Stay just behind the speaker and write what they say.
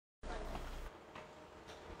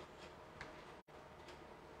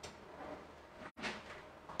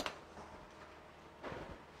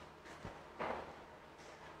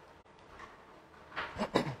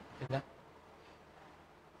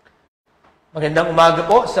Magandang umaga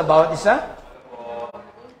po sa bawat isa.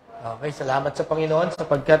 Okay, salamat sa Panginoon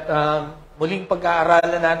sapagkat muling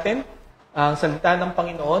pag-aaralan natin ang salita ng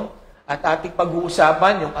Panginoon at ating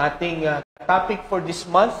pag-uusapan yung ating topic for this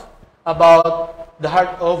month about the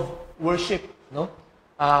heart of worship. No?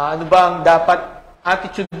 Ano ba ang dapat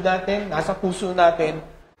attitude natin, nasa puso natin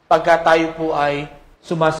pagka tayo po ay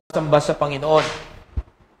sumasamba sa Panginoon.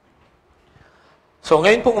 So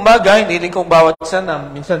ngayon pong umaga, hiniling kong bawat isa na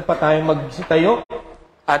minsan pa tayong magsitayo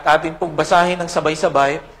at atin pong basahin ng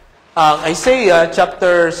sabay-sabay ang Isaiah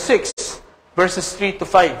chapter 6 verses 3 to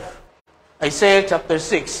 5. Isaiah chapter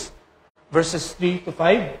 6 verses 3 to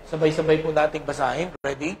 5. Sabay-sabay po nating basahin.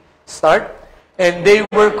 Ready? Start. And they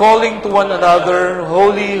were calling to one another,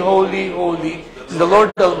 Holy, holy, holy is the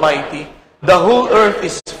Lord Almighty. The whole earth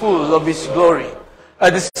is full of His glory.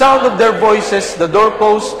 At the sound of their voices, the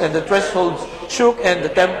doorposts and the thresholds shook, and the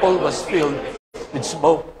temple was filled with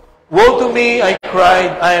smoke. Woe to me, I cried,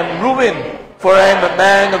 I am ruined, for I am a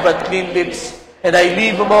man of unclean lips, and I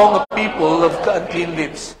live among a people of unclean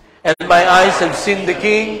lips. And my eyes have seen the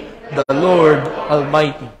King, the Lord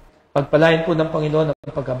Almighty. Pagpalain po ng Panginoon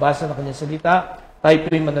ang pagkabasa ng kanyang salita, tayo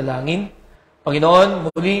po'y manalangin. Panginoon,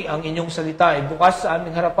 muli ang inyong salita ay bukas sa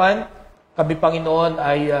aming harapan. Kami, Panginoon,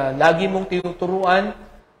 ay lagi mong tinuturuan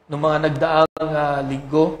ng mga nagdaang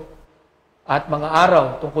linggo at mga araw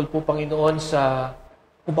tungkol po, Panginoon, sa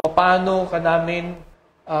kung paano ka namin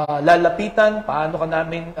lalapitan, paano ka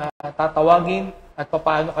namin tatawagin, at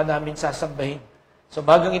paano ka namin sasambahin. So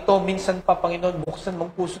bagang ito, minsan pa, Panginoon, buksan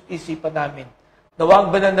mong puso't isipan namin. Nawa ang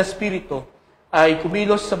banal na Espiritu ay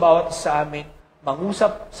kumilos sa bawat isa sa amin,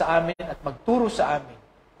 mangusap sa amin at magturo sa amin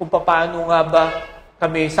kung paano nga ba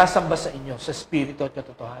kami sasamba sa inyo sa Espiritu at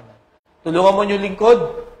katotohanan. Tulungan mo niyong lingkod,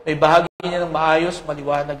 may bahagi niya ng maayos,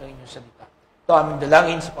 maliwanag ang inyong salita. Ito aming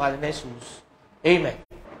dalangin sa pangalan ni Jesus. Amen.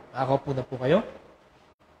 Makakaupo na po kayo.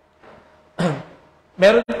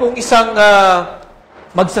 Meron pong isang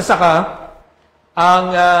magsasaka, ang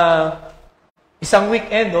isang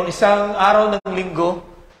weekend, o isang araw ng linggo,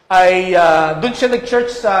 ay doon siya nag-church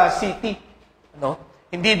sa city. No?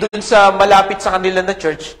 Hindi doon sa malapit sa kanila na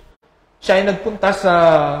church. Siya ay nagpunta sa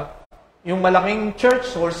yung malaking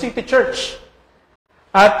church or city church.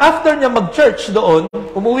 At after niya mag-church doon,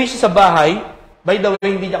 umuwi siya sa bahay. By the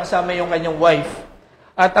way, hindi niya kasama yung kanyang wife.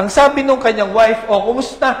 At ang sabi nung kanyang wife,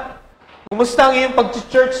 kumusta? Kumusta ang iyong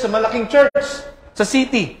pag-church sa malaking church sa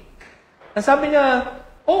city? Ang sabi niya,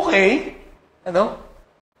 okay. Ano?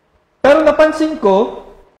 Pero napansin ko,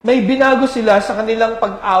 may binago sila sa kanilang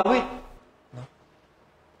pag-awit.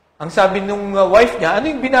 Ang sabi nung wife niya, ano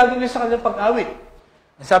yung binago niya sa kanilang pag-awit?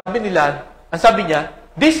 Ang sabi niya,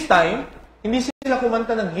 this time, hindi sila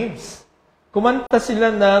kumanta ng hymns. Kumanta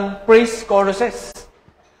sila ng praise choruses.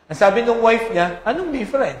 Ang sabi nung wife niya, anong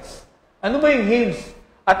difference? Ano ba yung hymns?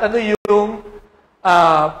 At ano yung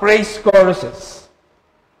praise choruses?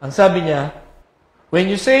 Ang sabi niya, when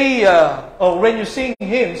you say, or when you sing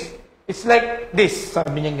hymns, it's like this.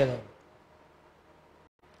 Sabi niya gano'n.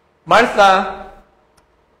 Martha,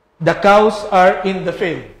 the cows are in the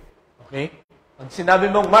field. Okay? Pag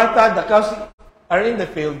sinabi mong, Martha, the cows are in the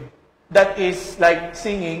field, that is like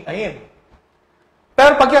singing a hymn.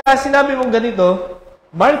 Pero pag sinabi mong ganito,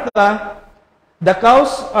 Martha, the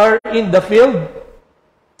cows are in the field,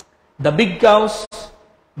 the big cows,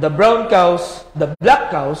 the brown cows, the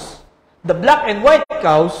black and white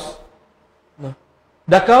cows, no.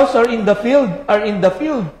 The cows are in the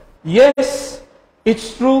field, Yes,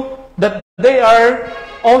 it's true that they are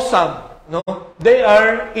awesome. No? They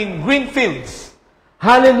are in green fields.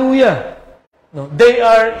 Hallelujah. No? They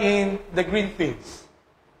are in the green fields.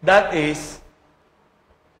 That is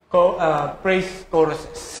praise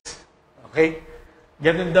choruses. Okay?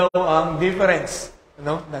 Ganun daw ang difference,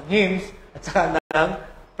 no? Ng hymns at saka ng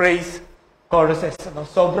praise choruses. No?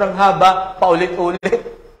 Sobrang haba, paulit-ulit.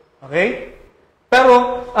 Okay?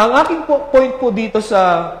 Pero ang aking point po dito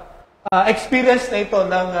sa experience na ito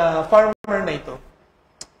ng farmer na ito,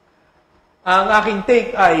 ang aking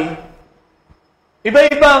take ay,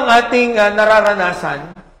 iba-iba ang ating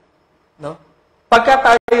nararanasan, no?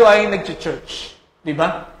 Pagka tayo ay nag-church. Di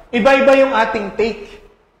ba? Iba-iba yung ating take.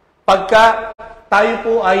 Pagka tayo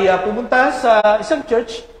po ay pumunta sa isang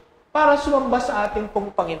church para sumamba sa ating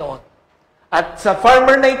pong Panginoon. At sa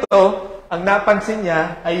farmer na ito, ang napansin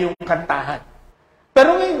niya ay yung kantahan.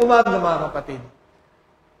 Pero ngayon umaga, mga kapatid,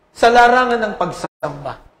 sa larangan ng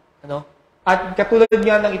pagsamba, ano? At katulad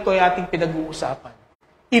nga ng ito ay ating pinag-uusapan.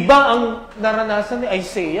 Iba ang naranasan ni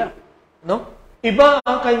Isaiah, no? Iba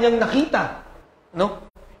ang kanyang nakita, no?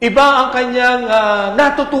 Iba ang kanyang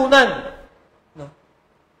natutunan, no?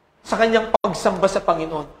 sa kanyang pagsamba sa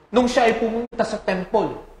Panginoon nung siya ay pumunta sa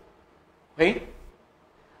temple. Okay?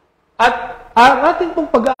 At ang ating pong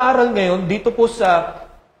pag-aaral ngayon, dito po sa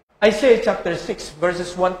Isaiah chapter 6,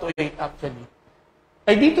 verses 1 to 8 actually,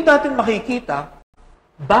 ay dito natin makikita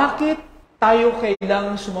bakit tayo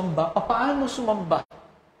kailangang sumamba, paano sumamba,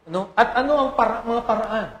 no? At ano ang mga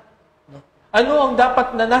paraan. No? Ano ang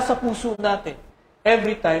dapat na nasa puso natin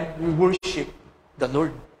every time we worship the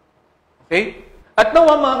Lord. Okay? At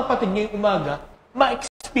nawa mga kapatid, ngayong umaga,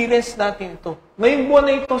 ma-experience natin ito. Ngayong buwan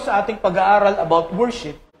na ito sa ating pag-aaral about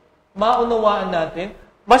worship, maunawaan natin,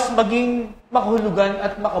 mas maging makahulugan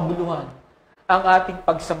at makabuluhan ang ating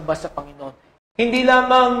pagsamba sa Panginoon. Hindi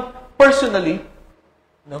lamang personally,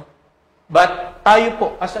 no? But tayo po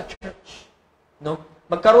as a church, no?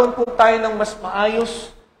 Magkaroon po tayo ng mas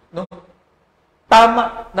maayos, no?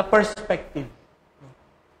 Tama na perspective. No?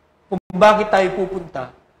 Kung bakit tayo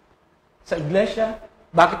pupunta sa iglesia,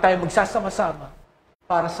 bakit tayo magsasama-sama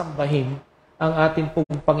para sambahin ang ating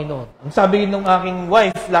pong Panginoon. Ang sabi ng aking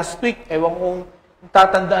wife last week, ewan kung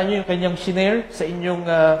tatandaan niyo yung kanyang shinare sa inyong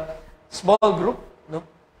small group, no?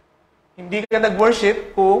 Hindi ka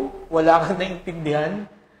nag-worship kung wala kang naintindihan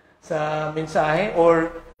sa mensahe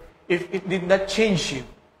or if it did not change you.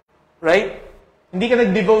 Right? Hindi ka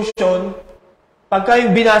nag-devotion, pagka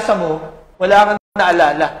yung binasa mo, wala kang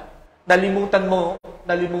naalala. Nalimutan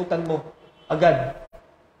mo agad.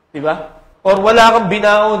 Diba? Or wala kang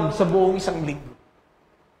binaon sa buong isang linggo.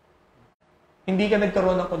 Hindi ka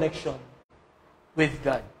nagkaroon ng connection with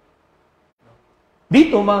God.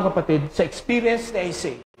 Dito, mga kapatid, sa experience ni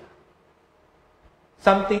Isaiah,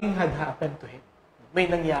 something had happened to him. May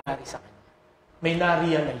nangyari sa kanya. May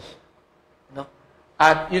na-realize siya. No?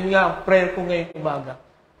 At yun nga ang prayer ko ngayong umaga.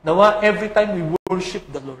 Nawa, every time we worship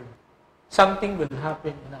the Lord, something will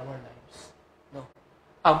happen in our lives. No?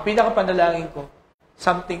 Ang pinakapanalangin ko,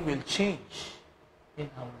 something will change in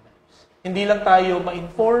our lives. Hindi lang tayo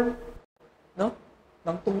ma-inform, no?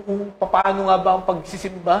 Ng kung paano nga ba ang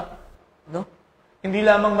pagsisimba, no? Hindi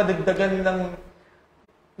lamang madagdagan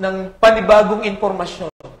ng panibagong impormasyon,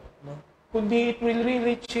 no? Kundi it will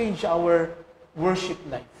really change our worship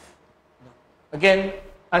life. No? Again,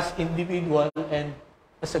 as individual and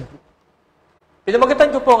as a group. Pinamagatan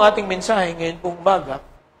ko po ang ating mensahe ngayon pong umaga.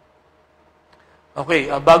 Okay,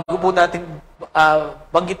 bago po natin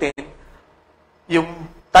banggitin yung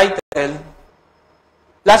title,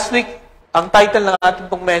 last week, ang title ng ating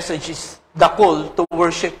pong message is The Call to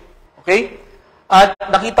Worship. Okay? At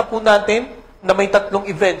nakita po natin na may tatlong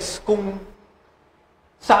events kung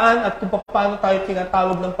saan at kung paano tayo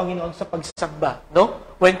tinatawag ng Panginoon sa pagsamba. No?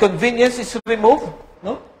 When convenience is removed,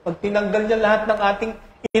 no? Pag tinanggal niya lahat ng ating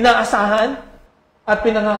inaasahan at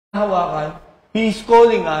pinangahawakan, He is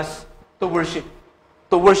calling us to worship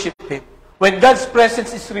Him. When God's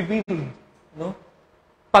presence is revealed, no?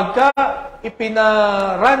 Pagka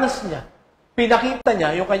ipinaranas niya, pinakita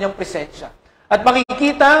niya yung kanyang presensya. At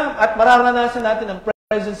makikita at mararanasan natin ang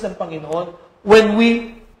presence ng Panginoon when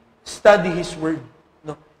we study His Word.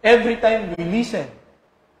 No? Every time we listen,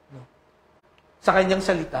 no, sa kanyang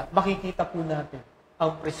salita, makikita po natin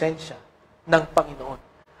ang presensya ng Panginoon.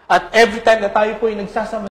 At every time na tayo po ay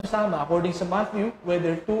nagsasama-sama, according sa Matthew,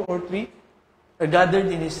 whether 2 or 3 are gathered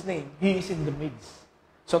in His name, He is in the midst.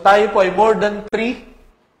 So tayo po ay more than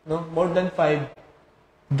 3, no, more than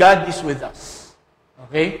 5, God is with us.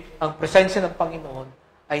 Okay? Ang presensya ng Panginoon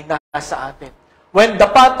ay nasa atin. When the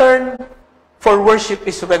pattern for worship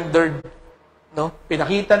is rendered, no,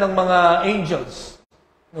 pinakita ng mga angels,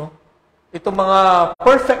 no, itong mga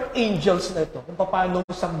perfect angels na ito, kung paano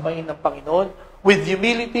sambahin ng Panginoon with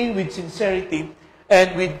humility, with sincerity,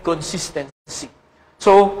 and with consistency.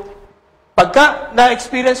 So, pagka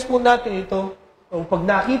na-experience po natin ito, o pag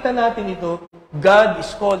nakita natin ito, God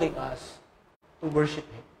is calling us to worship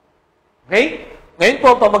Him. Okay? Ngayon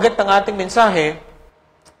po, pamagat ng ating mensahe,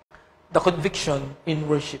 the conviction in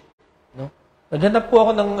worship. No? Naghanap po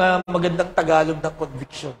ako ng magandang Tagalog ng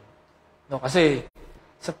conviction. No? Kasi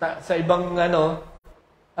sa ibang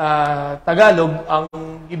Tagalog, ang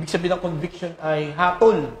ibig sabihin ng conviction ay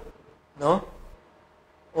hatol. No?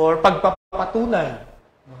 Or pagpapatunay.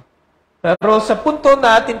 No? Pero sa punto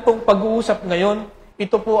natin pong pag-uusap ngayon,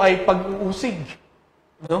 ito po ay pag-uusig.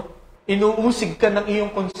 No? Inuusig ka ng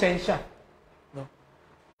iyong konsensya. No?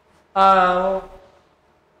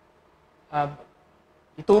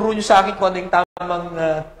 Ituro nyo sa akin kung ano yung tamang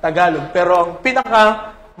Tagalog. Pero ang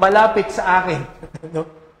pinaka malapit sa akin, no?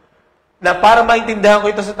 Na para maintindihan ko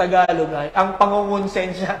ito sa Tagalog ay ang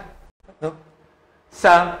pangungonsensya, no?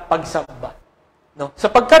 Sa pagsamba. No?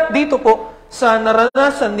 Sapagkat dito po, sa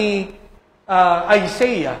naranasan ni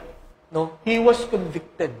Isaiah, no? He was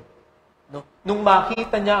convicted. nung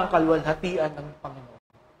makita niya ang kaluwalhatian ng Panginoon.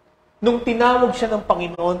 Nung tinawag siya ng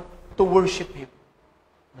Panginoon to worship Him.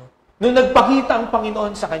 No? Nung nagpakita ang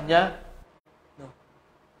Panginoon sa kanya, no?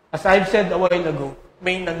 As I've said a while ago,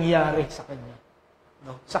 may nangyari sa kanya.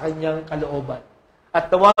 No? Sa kanyang kalooban. At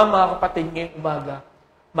nawa mga kapatid ngayong umaga,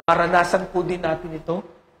 maranasan po din natin ito,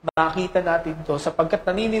 makita natin ito, sapagkat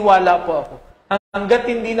naniniwala po ako, hanggat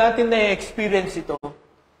hindi natin na-experience ito,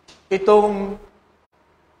 itong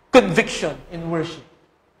conviction in worship,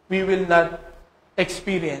 we will not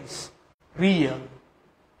experience real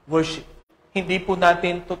worship. Hindi po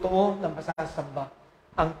natin totoo na masasamba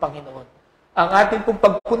ang Panginoon. Ang ating pong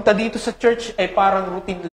pagpunta dito sa church ay parang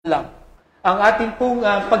routine lang. Ang ating pong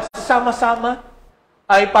pagsasama-sama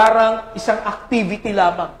ay parang isang activity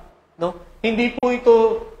lamang. No? Hindi po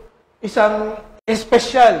ito isang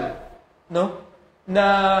espesyal, no, na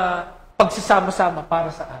pagsasama-sama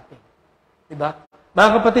para sa atin. Diba? Mga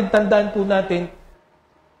kapatid, tandaan po natin,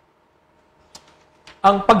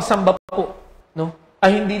 ang pagsamba po, no,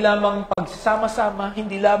 ay hindi lamang pagsasama-sama,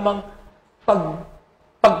 hindi lamang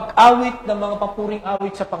pag-awit ng mga papuring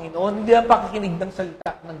awit sa Panginoon, hindi lang pakikinig ng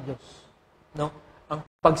salita ng Diyos. No? Ang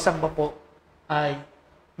pagsamba po ay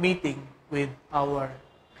meeting with our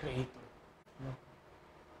Creator. No?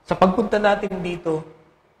 Sa pagpunta natin dito,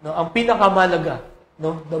 no, ang pinakamalaga,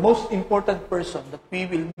 no, the most important person that we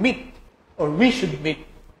will meet or we should meet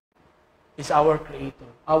is our Creator,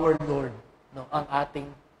 our Lord, no, ang ating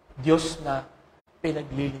Diyos na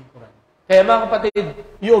pinaglilingkuran. Kaya mga kapatid,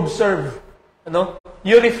 you observe, ano,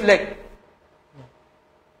 you reflect.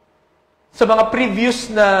 Sa mga previous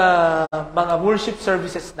na mga worship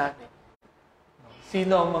services natin,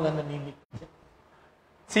 sino ang mga namimit?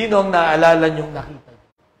 Sino ang naalala niyong nakita?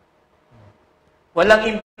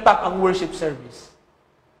 Walang impact ang worship service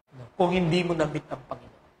kung hindi mo na-meet ang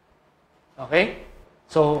Panginoon. Okay?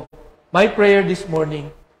 So, my prayer this morning,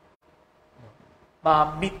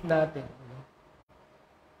 ma-meet natin,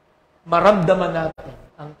 maramdaman natin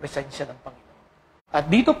ang presensya ng Panginoon. At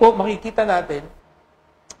dito po, makikita natin,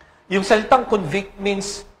 yung salitang convict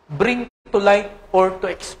means bring to light or to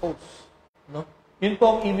expose. No? Yun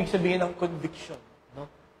po ang ibig sabihin ng conviction. No?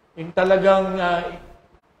 Yung talagang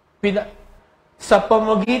sa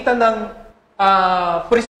pamamagitan ng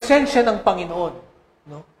presensya ng Panginoon,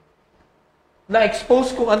 no?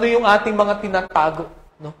 Na-expose kung ano yung ating mga tinatago.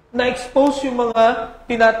 No? Na-expose yung mga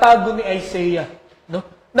tinatago ni Isaiah. No?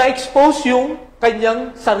 Na-expose yung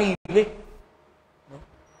kanyang sarili.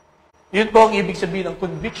 Yun po ang ibig sabihin ng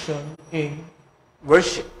conviction in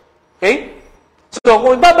worship. Okay? So,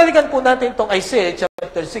 kung babalikan po natin itong Isaiah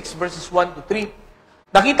chapter 6 verses 1 to 3,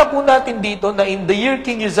 nakita po natin dito na in the year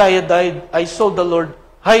King Uzziah died, I saw the Lord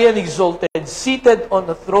high and exalted, seated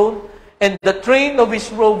on a throne, and the train of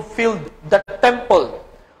His robe filled the temple.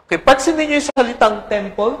 Okay, pansinin niyo yung salitang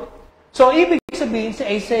temple. So, ibig sabihin si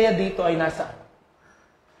Isaiah dito ay nasaan?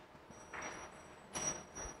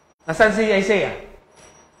 Nasaan si Isaiah?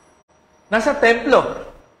 Nasa templo.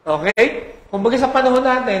 Okay? Kung baga sa panahon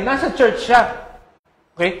natin, nasa church siya.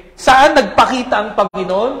 Okay? Saan nagpakita ang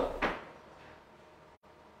Panginoon?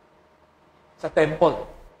 Sa temple.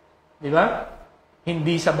 Di ba?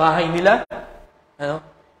 Hindi sa bahay nila. Ano?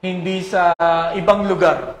 Hindi sa ibang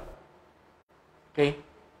lugar. Okay?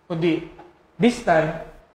 Kundi, this time,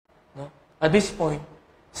 no? At this point,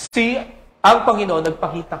 ang Panginoon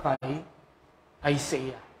nagpakita kay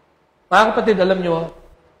Isaiah. Mga kapatid, alam nyo,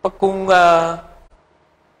 kung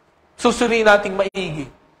susuriin nating maigi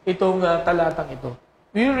itong talatang ito,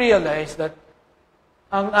 we realize that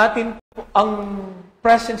ang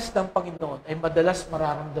presence ng Panginoon ay madalas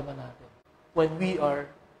mararamdaman natin when we are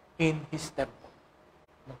in His temple.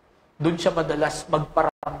 Doon siya madalas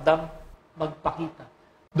magparamdam, magpakita.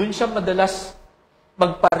 Doon siya madalas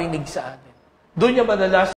magparinig sa atin. Doon niya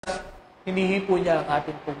madalas hinihipo niya ang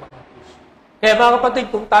ating pong mga puso. Kaya mga kapatid,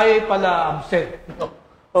 kung tayo ay pala absent,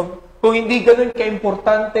 kung hindi ganun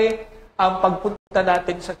ka-importante ang pagpunta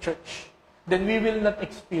natin sa church, then we will not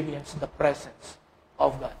experience the presence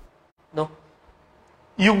of God. No?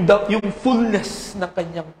 Yung fullness ng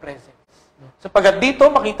kanyang presence. No? Sapagat dito,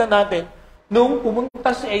 makita natin, nung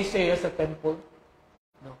pumunta si Isaiah sa temple,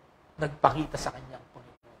 no, nagpakita sa kanya ang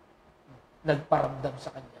Panginoon. No? Nagparamdam sa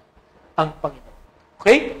kanya ang Panginoon.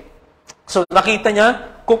 Okay? So, nakita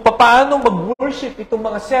niya kung paano mag-worship itong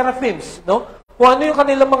mga seraphims, no? Kung ano yung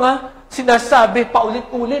kanilang mga sinasabi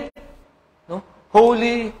paulit-ulit. No?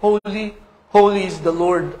 Holy, holy, holy is the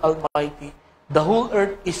Lord Almighty. The whole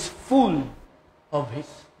earth is full of His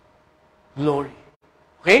glory.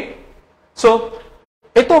 Okay? So,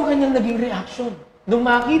 ito ang kanyang naging reaction. Nung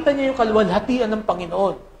makita niya yung kaluwalhatian ng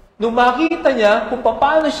Panginoon, nung makita niya kung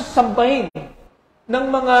paano siya sambahin ng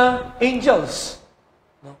mga angels.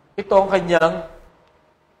 No? Ito ang kanyang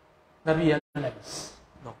na-realize.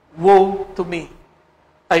 No? Woe to me!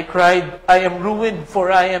 I cried, I am ruined, for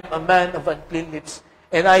I am a man of unclean lips,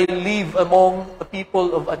 and I live among a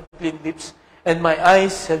people of unclean lips, and my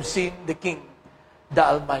eyes have seen the King, the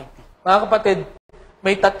Almighty. Mga kapatid,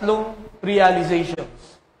 may tatlong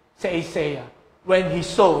realizations sa Isaiah when he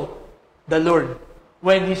saw the Lord,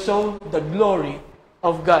 when he saw the glory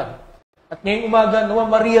of God. At ngayong umaga, nawa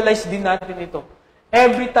ma-realize din natin ito.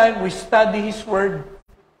 Every time we study His Word,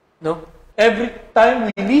 no? Every time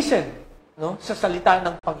we listen, no, sa salita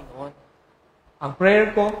ng Panginoon, ang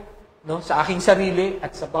prayer ko, no, sa aking sarili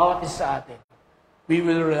at sa bawat isa sa atin, we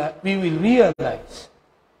will realize,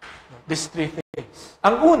 no, these three things.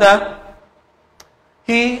 Ang una,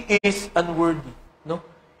 he is unworthy. No?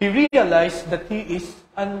 He realized that he is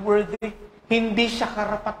unworthy. Hindi siya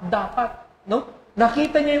karapat-dapat. No?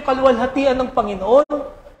 Nakita niya yung kaluwalhatian ng Panginoon.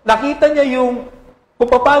 Nakita niya yung kung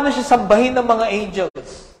paano siya sambahin ng mga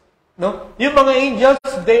angels. No? Yung mga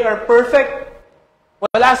angels, they are perfect.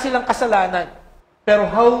 Wala silang kasalanan. Pero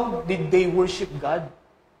how did they worship God?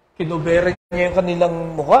 Kinuberan niya yung kanilang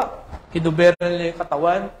mukha. Kinuberan niya yung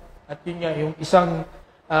katawan. At yun nga, yung isang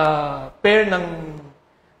pair ng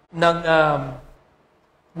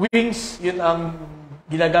wings, yun ang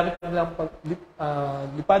ginagamit nilang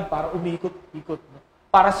lipad para umikot-ikot. No?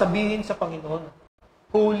 Para sabihin sa Panginoon,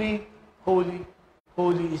 Holy, Holy,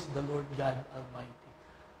 Holy is the Lord God Almighty.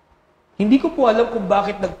 Hindi ko po alam kung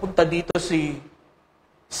bakit nagpunta dito si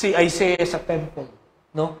Isaiah sa temple.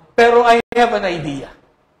 No? Pero I have an idea.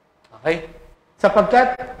 Okay?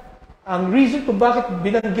 Sapagkat, ang reason kung bakit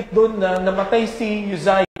binanggit doon na namatay si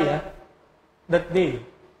Uzziah that day.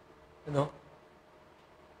 Ano?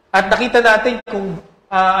 At nakita natin kung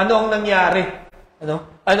ano ang nangyari. Ano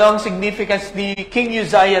ang significance ni King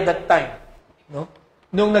Uzziah that time. No?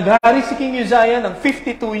 Nung naghari si King Uzziah ng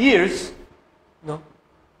 52 years, no?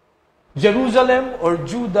 Jerusalem or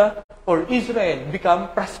Judah or Israel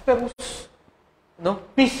become prosperous. No?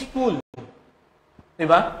 Peaceful.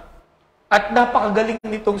 Diba? At napakagaling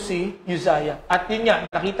nitong si Uzziah. At yun nga,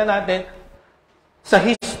 nakita natin sa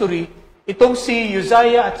history, itong si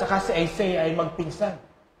Uzziah at saka si Isaiah ay magpinsan.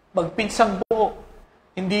 Magpinsang buo.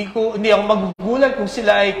 Hindi ako magugulat kung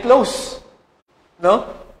sila ay close.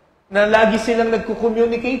 No? Na lagi silang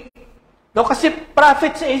nagko-communicate. No? Kasi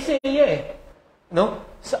prophet si Isaiah eh. No?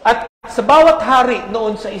 At sa bawat hari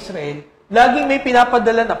noon sa Israel, laging may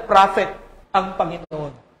pinapadala na prophet ang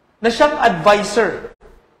Panginoon. Na siyang advisor,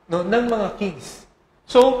 no, ng mga kings.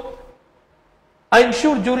 So, I'm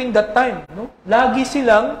sure during that time, no, lagi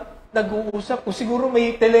silang nag-uusap. Kung siguro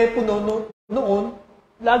may telepono noon,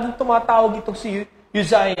 laging tumatawag itong si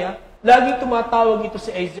Uzziah, laging tumatawag ito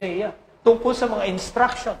si Isaiah tungkol sa mga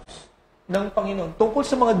instructions ng Panginoon, tungkol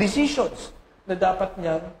sa mga decisions na dapat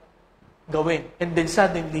niyang gawin. And then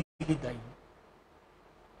suddenly, he died.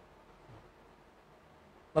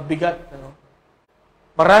 Mabigat, ano?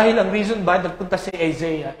 Marahil ang reason ba nagpunta si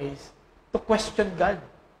Isaiah is to question God.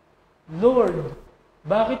 Lord,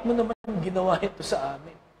 bakit mo naman ginawa ito sa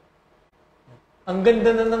amin? Ang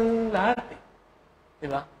ganda na ng lahat eh.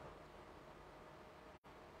 Diba?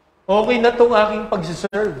 Okay na itong aking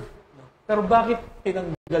pagsiserve. Pero bakit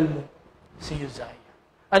tinanggal mo si Uzziah?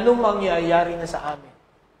 Anong mangyayari na sa amin?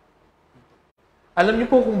 Alam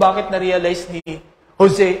niyo po kung bakit na-realize ni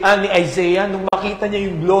Isaiah nung makita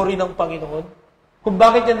niya yung glory ng Panginoon? Kung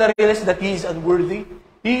bakit niya na-realize that he is unworthy?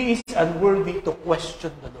 He is unworthy to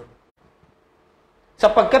question the Lord.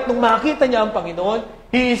 Sapagkat nung makita niya ang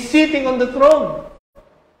Panginoon, he is sitting on the throne.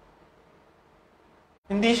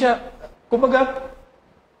 Hindi siya, kumbaga,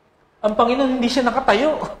 ang Panginoon hindi siya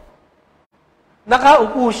nakatayo.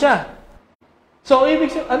 Nakaupo siya. So,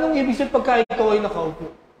 anong ibig sabihin pagka ikaw ay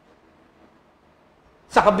nakaupo?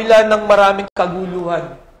 Sa kabila ng maraming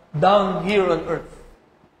kaguluhan, down here on earth.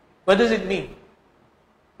 What does it mean?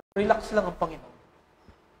 Relax lang ang Panginoon.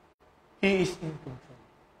 He is in control.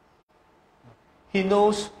 He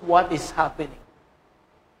knows what is happening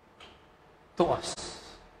to us.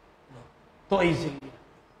 To Isaiah.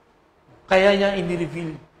 Kaya niya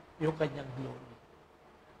in-reveal yung kanyang glory.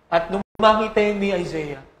 At nung makita yun ni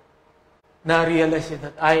Isaiah, na-realize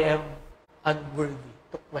niya that I am unworthy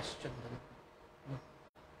to question the Lord.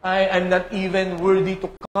 I am not even worthy to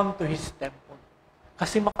come to His temple.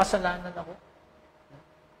 Kasi makasalanan ako.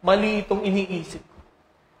 Mali itong iniisip ko.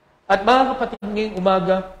 At mga kapatid, ngayong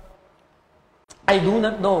umaga, I do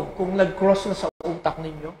not know kung nag-cross na sa utak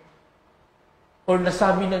ninyo or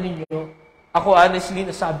nasabi na ninyo. Ako honestly,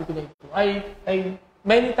 nasabi ko na ito.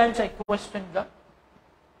 Many times I question God.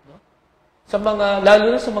 No? Lalo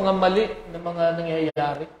na sa mga mali na mga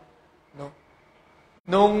nangyayari. No?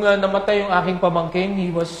 Nung namatay yung aking pamangkin, he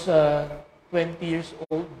was 20 years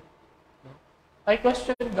old. No? I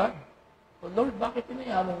questioned God. Oh, Lord, bakit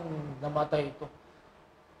inaya mong namatay ito?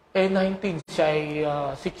 19, siya ay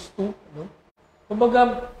 6'2". No?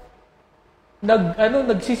 Kumbaga,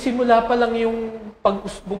 nagsisimula pa lang yung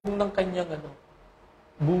pag-usbong ng kanyang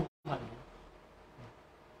buhay.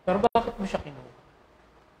 Pero bakit mo siya kinuha?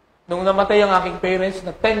 Nung namatay ang aking parents,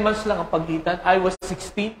 na 10 months lang ang pagitan, I was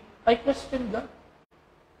 16, I questioned God.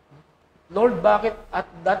 Lord, bakit at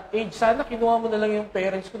that age, sana kinuha mo na lang yung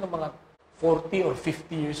parents ko ng mga 40 or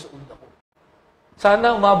 50 years old ako.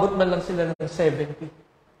 Sana umabot man lang sila ng 70.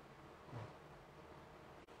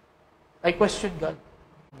 I questioned God.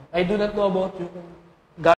 I do not know about you kung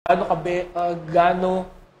gaano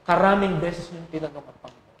karaming beses yung tinanong ang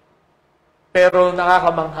Panginoon. Pero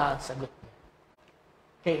nakakamangha ang sagot niya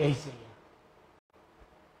kay Isaiah.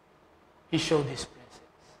 He showed His presence.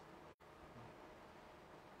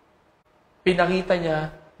 Pinakita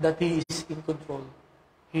niya that He is in control.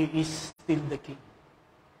 He is still the King.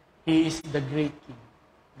 He is the great King.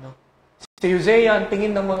 No? Si Hosea, ang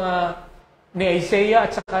tingin ng mga ni Isaiah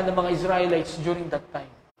at saka ng mga Israelites during that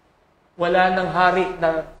time. Wala nang hari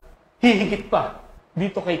na hihigit pa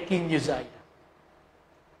dito kay King Uzziah.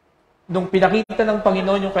 Nung pinakita ng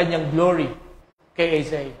Panginoon yung kanyang glory kay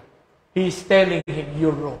Isaiah, He is telling him,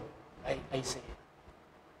 you're wrong, Isaiah.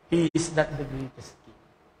 He is not the greatest king.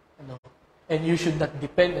 And you should not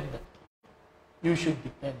depend on that king. You should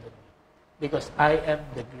depend on me. Because I am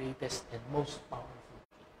the greatest and most powerful king.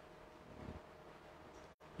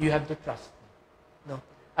 You have to trust me. No?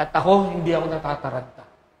 At ako, hindi ako natataranta.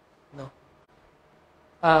 No?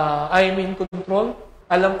 I am in control.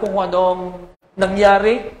 Alam ko kung anong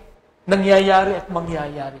nangyayari at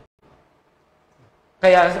mangyayari.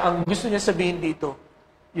 Kaya ang gusto niya sabihin dito,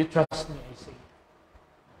 you trust me, Isaiah.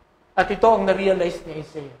 At ito ang na-realize ni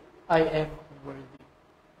Isaiah, I am worthy.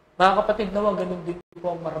 Mga kapatid nawa, ganun din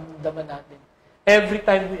po ang maramdaman natin. Every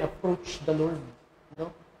time we approach the Lord.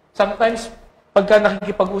 No? Sometimes, pagka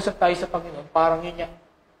nakikipag-usap tayo sa Panginoon, parang yun yan.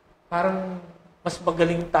 Parang mas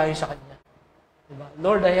magaling tayo sa Kanya. Diba?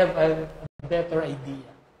 Lord, I have a better idea.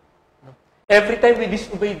 No? Every time we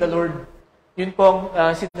disobey the Lord, yun po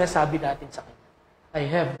ang sinasabi natin sa Kanya. I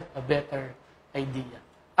have a better idea.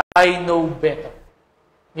 I know better.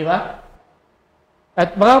 Di ba?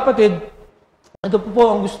 At mga kapatid, ito po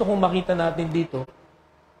ang gusto kong makita natin dito.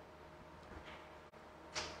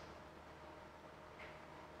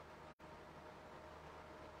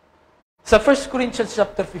 Sa 1 Corinthians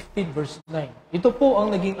chapter 15, verse 9, ito po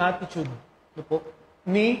ang naging attitude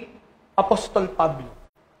ni Apostol Pablo.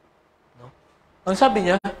 No? Ang sabi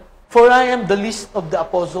niya, for I am the least of the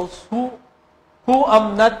apostles who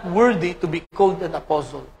am not worthy to be called an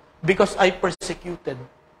apostle because I persecuted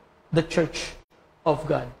the church of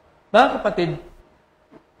God. Mga kapatid,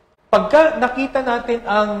 pagka nakita natin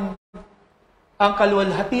ang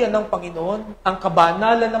kaluwalhatian ng Panginoon, ang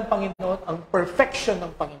kabanalan ng Panginoon, ang perfection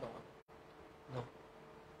ng Panginoon,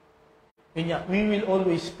 we will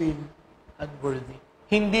always feel unworthy.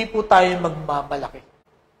 Hindi po tayo magmamalaki.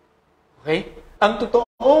 Okay? Ang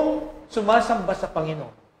totoong sumasamba sa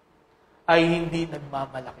Panginoon ay hindi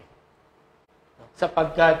nagmamalaki.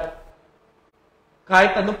 Sapagkat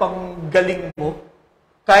kahit ano pang galing mo,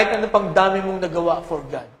 kahit ano pang dami mong nagawa for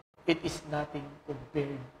God, it is nothing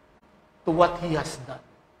compared to what He has done.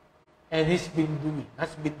 And has been doing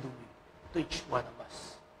to each one of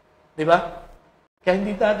us. Diba? Kaya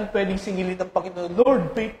hindi natin pwedeng singilin ng Panginoon,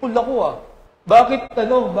 Lord, faithful ako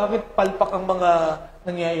Bakit palpak ang mga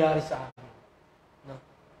nangyayari sa akin? No?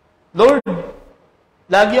 Lord,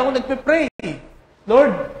 lagi ako nagpe-pray.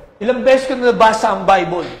 Lord, ilang beses ko na nabasa ang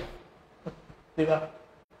Bible. Di ba?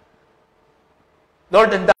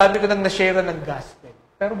 Lord, ang dami ko nang na-share ng gospel.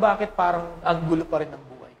 Pero bakit parang ang gulo pa rin ng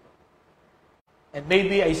buhay ko? And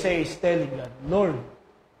maybe Isaiah is telling God, Lord,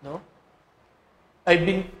 no? I've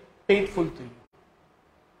been faithful to you.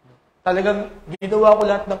 Talagang ginawa ko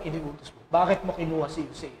lahat ng iniutos mo. Bakit mo kinuha si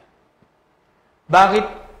Hosea? Bakit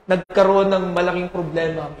nagkaroon ng malaking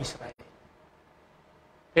problema ang Israel?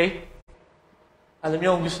 Okay? Alam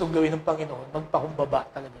niyo, ang gustong gawin ng Panginoon, magpakumbaba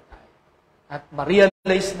talaga tayo. At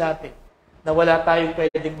ma-realize natin na wala tayong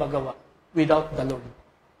pwedeng magawa without the Lord.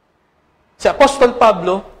 Si Apostol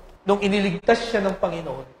Pablo, nung iniligtas siya ng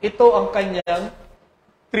Panginoon, ito ang kanyang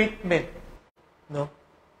treatment. No?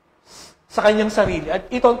 Sa kanyang sarili. At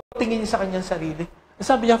ito ang tingin niya sa kanyang sarili.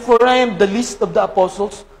 Sabi niya, for I am the least of the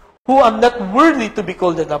apostles who am not worthy to be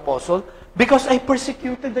called an apostle because I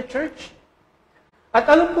persecuted the church. At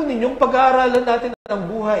alam po ninyong pag-aaralan natin ng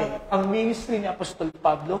buhay ang ministry ni Apostol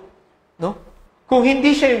Pablo, no? Kung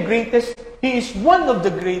hindi siya yung greatest, he is one of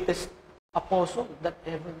the greatest apostle that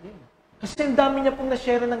ever lived. Kasi ang dami niya pong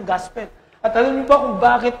na-share ng gospel. At alam niyo ba kung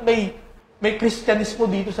bakit may Kristyanismo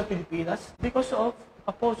dito sa Pilipinas? Because of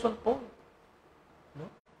Apostle Paul. No?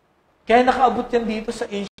 Kaya nakaabot yan dito sa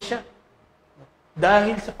Asia. No?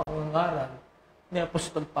 Dahil sa pangangaral ni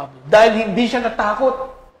Apostol Pablo. Dahil hindi siya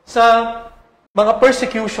natakot sa mga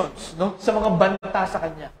persecutions, no? Sa mga banta sa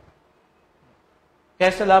kanya. Kaya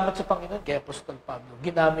salamat sa Panginoon kay Apostol Pablo.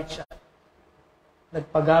 Ginamit siya.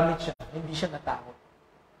 Nagpagamit siya. Hindi siya natakot.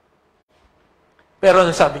 Pero ano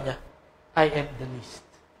sabi niya? I am the least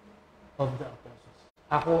of the apostles.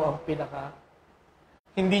 Ako ang pinaka.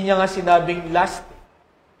 Hindi niya nga sinabing last,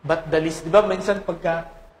 but the least. Di ba, minsan pagka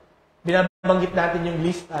binabanggit natin yung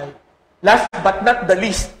list ay, last but not the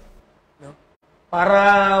least. No? Para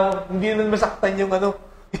hindi naman masaktan yung,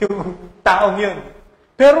 yung taong yun.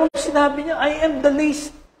 Pero sinabi niya, I am the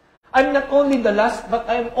least. I'm not only the last, but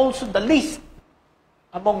I am also the least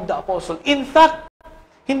among the apostles. In fact,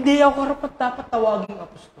 hindi ako dapat tawaging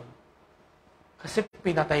apostol. Kasi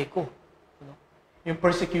pinatay ko. Yung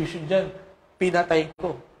persecution dyan, pinatay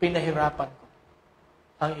ko, pinahirapan ko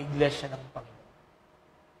ang iglesia ng Panginoon.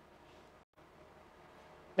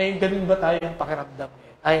 May ganun ba tayo yung pakiramdam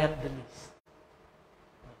ngayon? I am the least.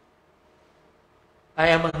 I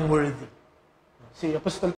am unworthy. Si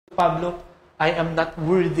Apostol Pablo, I am not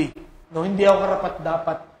worthy. No, hindi ako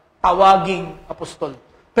karapat-dapat tawaging apostol.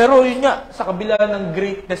 Pero yun nga, sa kabila ng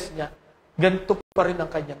greatness niya, ganito pa rin ang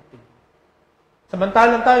kanyang tingin.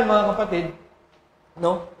 Samantalang tayo, mga kapatid,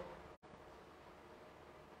 no?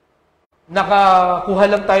 Nakakuha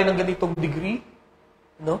lang tayo ng ganitong degree,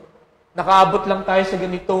 no? Nakaabot lang tayo sa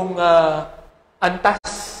ganitong antas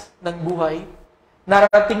ng buhay.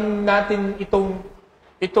 Narating natin itong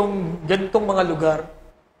ganitong mga lugar.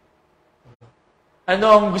 Ano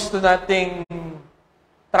ang gusto nating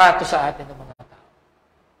trato sa atin ng mga tao?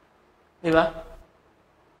 Di ba?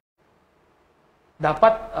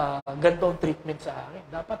 Dapat ganito ang treatment sa akin.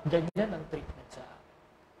 Dapat ganyan ang treatment sa akin.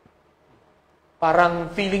 Parang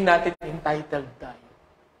feeling natin entitled tayo.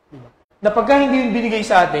 Di ba? Na pagka hindi yung binigay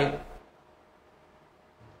sa atin,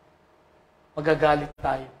 magagalit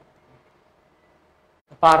tayo.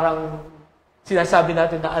 Parang sinasabi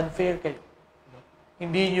natin na unfair kayo.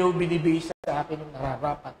 Hindi nyo binibigay sa akin yung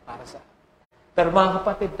nararapat para sa akin. Pero mga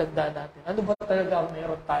kapatid, tandaan natin, ano ba talaga ang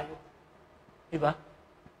meron tayo? Diba?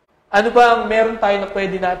 Ano ba ang meron tayo na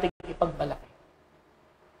pwede natin ipagmalaki?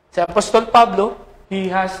 Si Apostol Pablo, he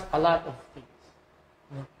has a lot of things.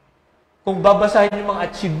 Kung babasahin yung mga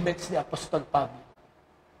achievements ni Apostol Pablo,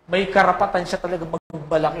 may karapatan siya talaga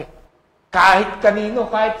magmalaki. Kahit kanino,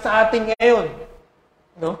 kahit sa atin ngayon.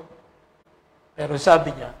 No? Pero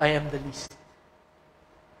sabi niya, I am the least.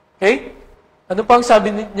 Okay? Ano pang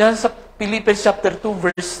sabi niya sa Philippians chapter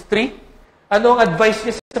 2, verse 3? Ano ang advice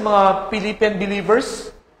niya sa mga Philippian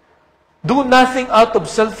believers? Do nothing out of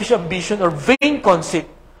selfish ambition or vain conceit.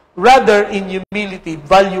 Rather, in humility,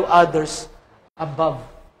 value others above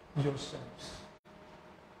yourselves.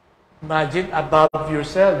 Imagine, above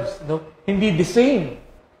yourselves. No? Hindi the same,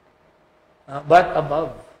 but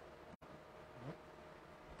above.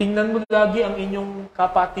 Tingnan mo lagi ang inyong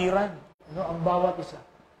kapatiran, ang bawat isa.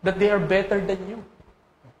 That they are better than you.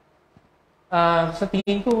 Sa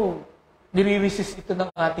tingin ko, nire-resist ito ng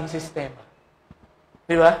ating sistema.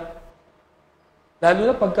 Di ba? Lalo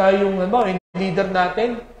na pagka yung leader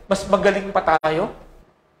natin, mas magaling pa tayo.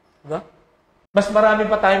 Diba? Mas marami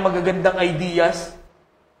pa tayong magagandang ideas.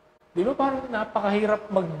 Di ba parang napakahirap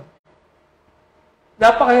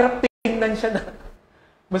tingnan siya na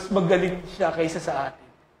mas magaling siya kaysa sa atin.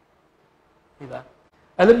 Di ba?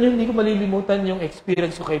 Alam niyo, hindi ko malilimutan yung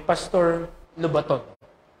experience ko kay Pastor Lobaton.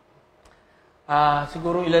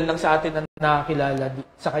 Siguro ilan lang sa atin ang nakakilala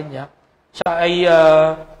sa kanya. Siya ay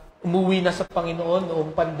umuwi na sa Panginoon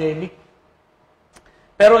noong pandemic.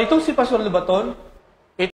 Pero itong si Pastor Lobaton,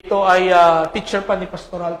 ito ay teacher pa ni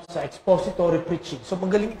Pastor Alf sa expository preaching. So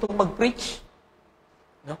magaling itong mag-preach.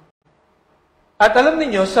 No? At alam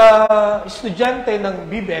niyo sa estudyante ng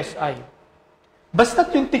BBSI,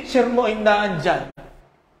 basta't yung teacher mo ay naandyan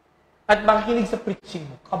at makikinig sa preaching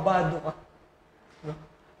mo, kabado ka. No?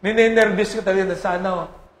 Ninenervous ka talaga na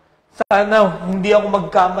sana hindi ako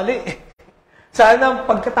magkamali. Sana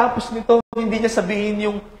pagkatapos nito, hindi niya sabihin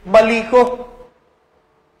yung mali ko.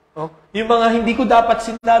 No? Yung mga hindi ko dapat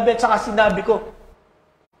sinabi at saka sinabi ko.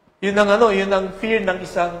 Yun ang fear ng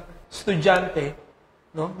isang estudyante,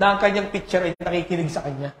 no? Na ang kanyang teacher ay nakikinig sa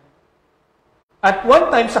kanya. At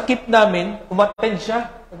one time, sa KIP namin, umattend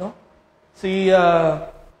siya. Si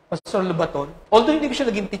Pastor Lobaton, although hindi ko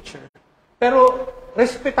siya naging teacher, pero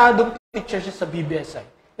respetadong teacher siya sa BBSI.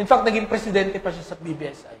 In fact, naging presidente pa siya sa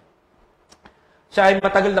BBSI. Siya ay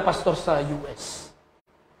matagal na pastor sa US.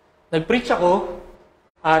 Nag-preach ako,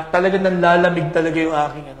 at talagang nanlalamig talaga yung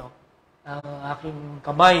aking, ang aking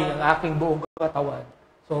kamay, ang aking buong katawan.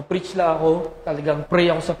 So, preach lang ako, talagang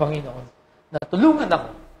pray ako sa Panginoon. Natulungan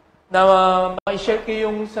ako na ma-share ko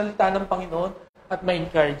yung salita ng Panginoon at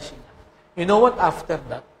ma-encourage niya. You know what? After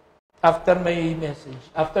that, after my message,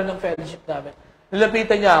 after ng fellowship namin,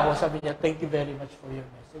 nilapitan niya ako, sabi niya, thank you very much for your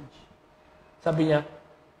message. Sabi niya,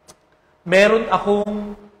 meron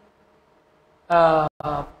akong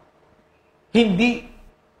anong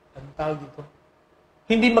tawag dito?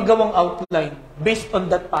 Hindi magawang outline based on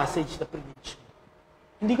that passage na preach.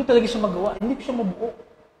 Hindi ko talaga siya magawa. Hindi ko siya mabuo.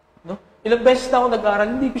 No? Ilang beses na ako nag-aaral,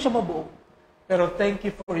 hindi ko siya mabuo. Pero thank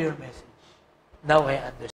you for your message. Now I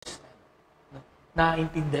understand. No?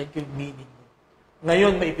 Naintindihan ko yung meaning mo.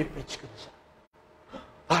 Ngayon, may ipipreach ko na siya.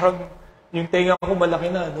 Parang yung tenga ko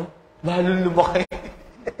malaki na, no? Lalo lumaki.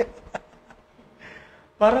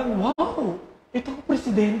 Parang, wow! Itong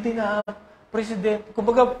presidente,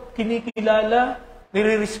 kumbaga, kinikilala,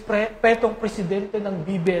 nire-respetong presidente ng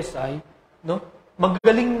BBSI, no?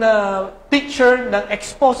 Magaling na teacher ng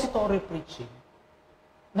expository preaching.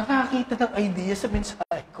 Nakakita ng idea sa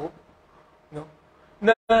mensahe ko. No?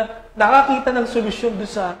 Nakakita ng solusyon doon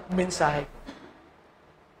sa mensahe ko.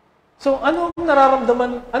 So, anong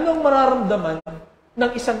mararamdaman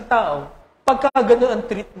ng isang tao pagka gano'n ang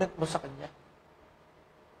treatment mo sa kanya?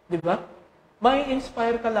 Di ba? May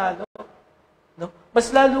inspire ka lalo. No?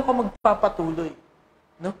 Mas lalo ka magpapatuloy.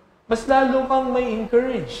 No? Mas lalo kang may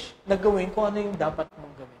encourage na gawin kung ano yung dapat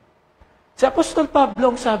mong gawin. Si Apostol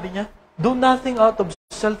Pablo, ang sabi niya, do nothing out of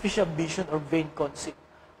selfish ambition or vain conceit.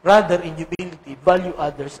 Rather, in humility, value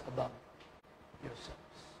others above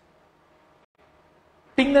yourselves.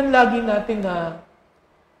 Tingnan lagi natin na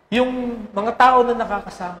yung mga tao na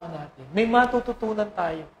nakakasama natin, may matututunan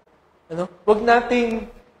tayo. Huwag nating,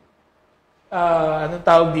 anong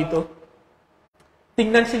tawag dito?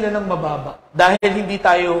 Tingnan sila ng mababa. Dahil hindi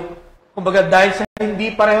tayo, kumbaga dahil sa hindi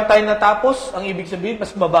pareho tayo natapos, ang ibig sabihin,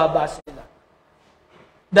 mas mababa sila.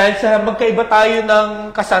 Dahil sa magkaiba tayo ng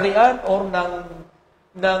kasarian or ng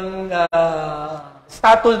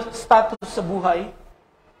status sa buhay,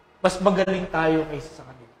 mas magaling tayo kaysa sa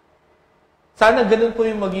kanila. Sana ganun po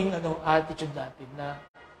yung maging attitude natin na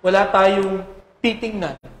wala tayong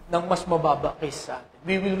titingnan ng mas mababa kaysa sa atin.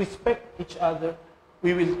 We will respect each other.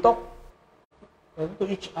 We will talk to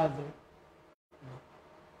each other.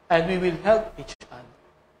 And we will help each other.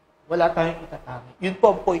 Wala tayong itatangi. Yun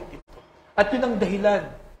po ang point dito. At yun ang dahilan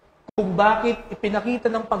kung bakit ipinakita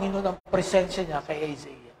ng Panginoon ang presensya niya kay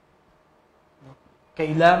Isaiah.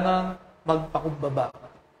 Kailangang magpakumbaba ka.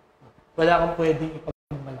 Wala kang pwedeng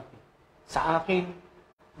ipagmalaki. Sa akin,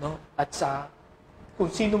 at sa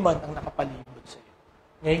kung sino man ang nakapalibot sa iyo.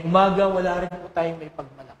 Ngayong umaga, wala rin po tayong may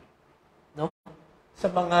pagmalaki.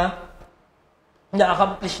 Sa mga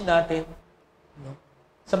na-accomplish natin,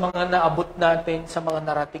 sa mga naabot natin, sa mga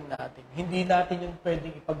narating natin. Hindi natin yung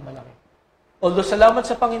pwedeng ipagmalaki. Although salamat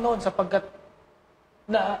sa Panginoon sapagkat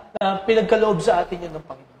na pinagkaloob sa atin yun ng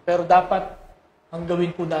Panginoon. Pero dapat ang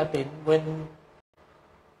gawin po natin when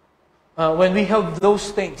we have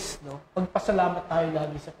those things, magpasalamat tayo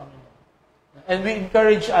lagi sa Panginoon. And we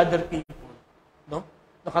encourage other people.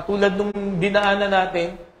 Katulad nung dinaanan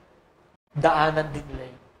natin, daanan din nila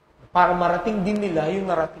yun. Para marating din nila yung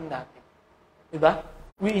narating natin. Diba?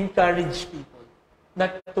 We encourage people.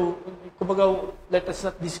 Not to, kumbaga, let us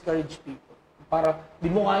not discourage people. Para,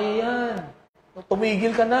 di mo kaya yan.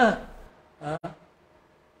 Tumigil ka na.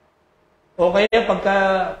 O kaya pagka,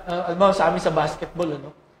 sa amin sa basketball,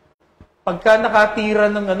 pagka nakatira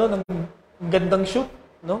ng gandang shoot,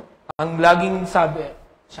 ang laging sabi,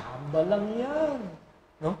 tsamba lang yan.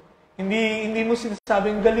 Hindi mo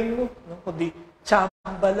sinasabing galing mo, kundi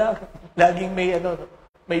tsamba lang. Laging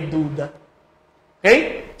may duda.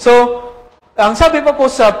 Okay? So, ang sabi pa po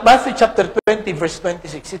sa Matthew chapter 20, verse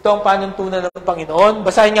 26, ito ang panuntunan ng Panginoon.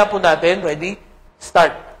 Basahin nga po natin. Ready?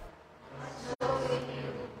 Start.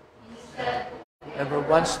 Whoever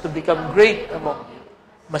wants to become great among you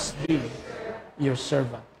must be your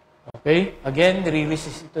servant. Okay? Again,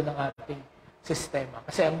 nire-resist ito ng ating sistema.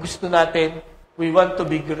 Kasi ang gusto natin, we want to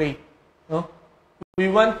be great. We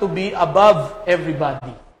want to be above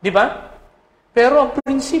everybody. Di ba? Pero ang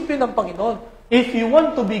prinsipyo ng Panginoon, if you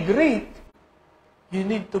want to be great, you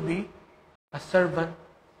need to be a servant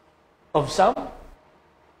of some.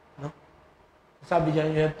 Sabi niya,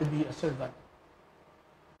 you have to be a servant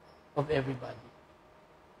of everybody.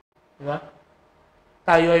 Di ba?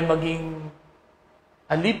 tayo ay maging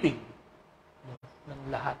alipin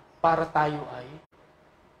ng lahat para tayo ay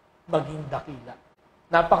maging dakila.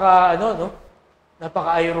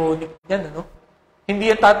 Napaka-ironic yan,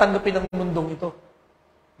 Hindi yan tatanggapin ng mundong ito.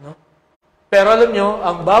 Pero alam nyo,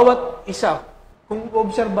 ang bawat isa, kung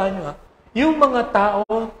obserbahan nyo, yung mga tao,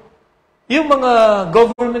 yung mga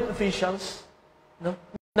government officials,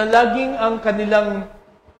 na laging ang kanilang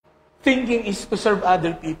thinking is to serve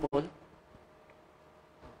other people,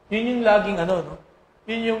 yun yung laging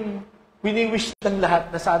yun yung wini-wish ng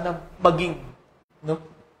lahat na sana maging.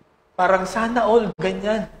 Parang sana all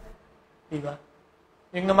ganyan. Diba?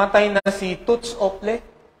 Yung namatay na si Toots Ople,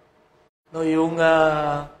 yung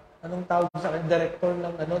anong tawag sa akin, director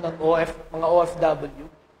ng ng mga OFW.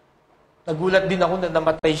 Nagulat din ako na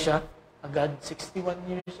namatay siya. Agad 61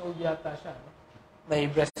 years old yata siya.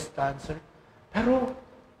 May breast cancer. Pero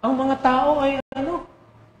ang mga tao ay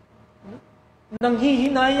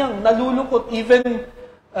nanghihinayang, nalulungkot. Even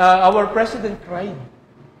our president cried.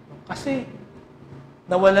 Kasi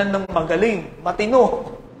nawalan ng magaling, matino,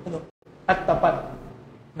 at tapat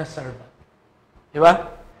na servant. Di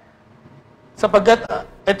ba? Sapagkat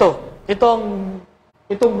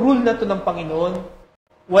itong rule na to ng Panginoon,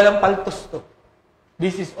 walang paltos to.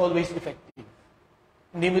 This is always effective.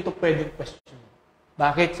 Hindi mo ito pwedeng question.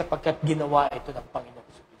 Bakit? Sapagkat ginawa ito ng Panginoon.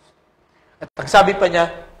 At ang sabi pa niya,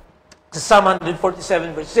 sa Psalm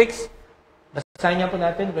 147 verse 6, basahin niya po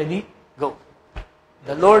natin. Ready? Go.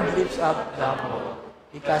 The Lord lifts up the humble.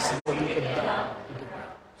 He casts the wicked down.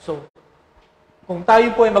 So, kung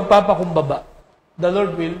tayo po ay magpapakumbaba, the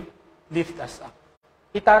Lord will lift us up.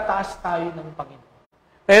 Itataas tayo ng Panginoon.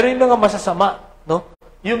 Pero yung mga masasama,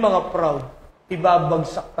 yung mga proud,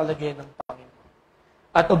 ibabagsak talaga yan ng Panginoon.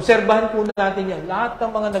 At obserbahan po natin yan, lahat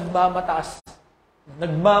ng mga nagmamataas,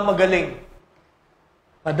 nagmamagaling,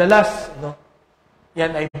 madalas,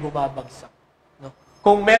 yan ay bumabagsak.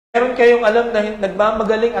 Kung meron kayong alam na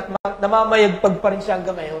nagmamagaling at namamayagpag pa rin siya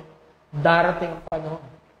hanggang ngayon, darating ang panahon,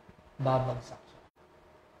 babagsak siya.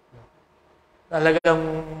 Talagang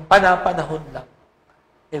panapanahon lang.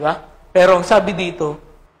 Diba? Pero ang sabi dito,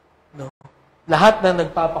 lahat na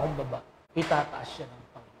nagpapakumbaba, itataas siya ng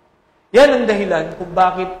Panginoon. Yan ang dahilan kung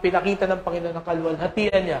bakit pinakita ng Panginoon ang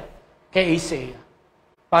kaluwalhatian niya kay Isaiah.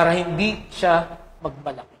 Para hindi siya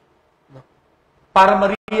magmalaki. Para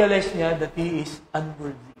ma-realize niya that he is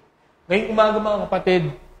unworthy. Ngayong umaga mga kapatid,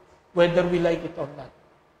 whether we like it or not,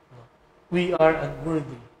 we are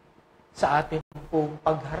unworthy sa ating pong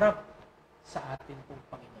pagharap sa ating pong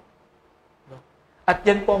Panginoon. At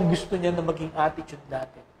yan po ang gusto niya na maging attitude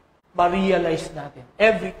natin. Ma-realize natin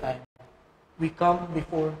every time we come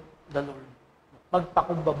before the Lord.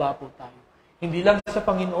 Magpakumbaba po tayo. Hindi lang sa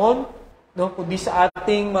Panginoon, kundi sa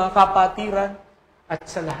ating mga kapatiran at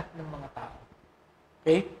sa lahat ng mga tao.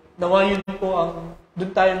 Okay? Nawa yun po ang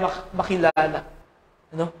doon tayo makilala.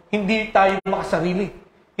 Hindi tayo makasarili.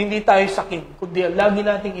 Hindi tayo sakim. Kundi lagi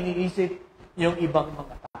nating iniisip yung ibang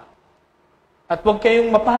mga tao. At huwag kayong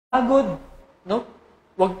mapagod.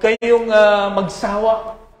 Huwag kayong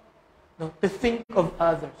magsawa. To think of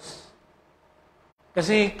others.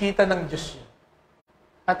 Kasi kita ng Diyos yun.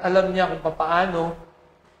 At alam niya kung paano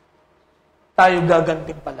tayo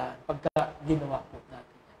gagantimpalaan pagka ginawa po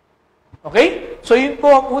natin. Okay? So yun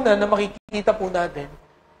po ang una na makikita po natin.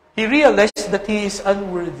 He realized that he is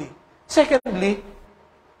unworthy. Secondly,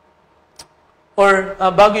 or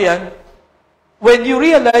bago yan, when you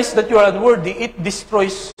realize that you are unworthy, it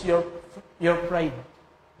destroys your pride.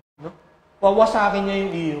 Wawasakin niya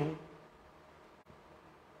yung iyong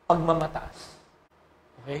pagmamataas.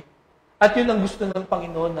 Okay? At yun ang gusto ng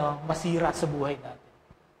Panginoon na masira sa buhay natin.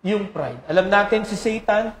 Yung pride. Alam natin si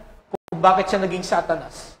Satan kung bakit siya naging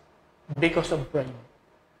Satanas. Because of pride.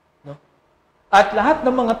 At lahat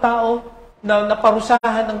ng mga tao na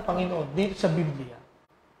naparusahan ng Panginoon dito sa Biblia,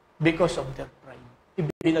 because of their pride.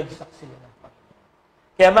 Ibinagsak sila ng Panginoon.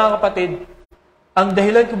 Kaya mga kapatid, ang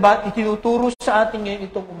dahilan kung bakit itinuturo sa atin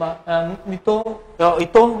ngayon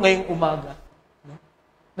ito ngayong umaga,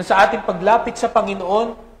 na sa ating paglapit sa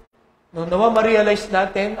Panginoon, nawa ma-realize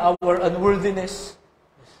natin our unworthiness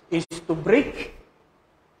is to break,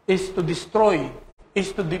 is to destroy,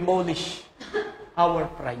 is to demolish our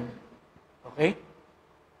pride. Okay?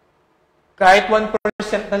 Kahit 1%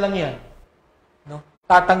 na lang yan,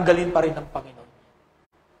 tatanggalin pa rin ng Panginoon.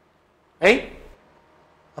 Okay?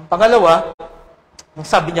 Ang pangalawa, ang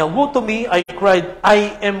sabi niya, woe to me, I cried,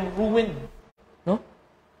 I am ruined.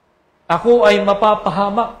 Ako ay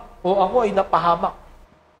mapapahamak, o ako ay napahamak.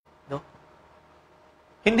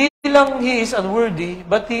 Hindi lang he is unworthy,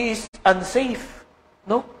 but he is unsafe.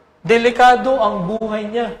 Delikado ang buhay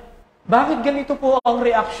niya. Bakit ganito po ang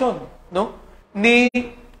reaksyon, no, ni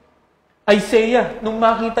Isaiah nung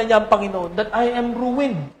makita niya ang Panginoon, that I am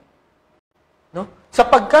ruined. No?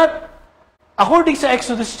 Sapagkat, according sa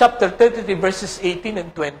Exodus chapter 33, verses 18 and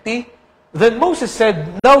 20, then Moses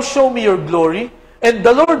said, "Now show me your glory." And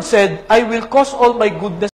the Lord said, "I will cause all my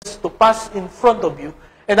goodness to pass in front of you,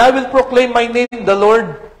 and I will proclaim my name, the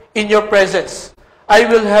Lord, in your presence. I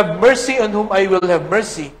will have mercy on whom I will have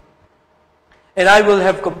mercy, and I will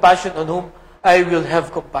have compassion on whom I will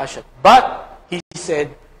have compassion." But, he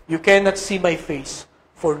said, "You cannot see my face,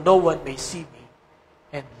 for no one may see me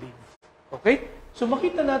and live." Okay? So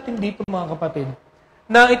makita natin dito mga kapatid,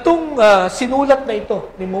 na itong sinulat na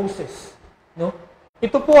ito ni Moses, no?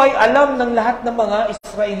 Ito po ay alam ng lahat ng mga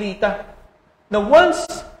Israelita, na once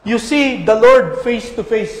you see the Lord face to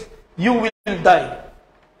face, you will die.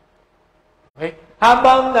 Okay?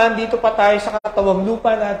 Habang nandito pa tayo sa katawang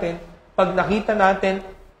lupa natin, pag nakita natin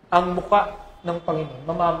ang muka ng Panginoon,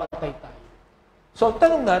 mamamatay tayo. So, ang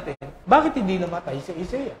tanong natin, bakit hindi namatay si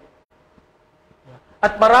Isaiah?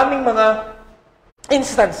 At maraming mga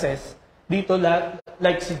instances dito,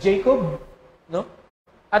 like si Jacob, no?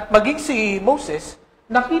 At maging si Moses,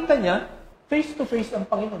 nakita niya face to face ang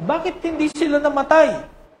Panginoon. Bakit hindi sila namatay?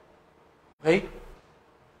 Okay?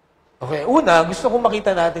 Okay, una, gusto kong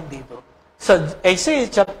makita natin dito. Sa Isaiah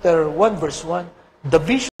chapter 1 verse 1, the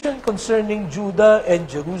vision concerning Judah and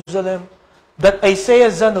Jerusalem that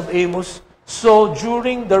Isaiah son of Amos saw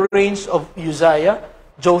during the reigns of Uzziah,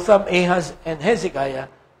 Jotham, Ahaz, and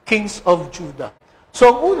Hezekiah, kings of Judah.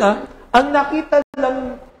 So, ang una, ang nakita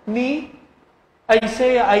lang ni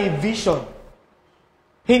Isaiah ay vision.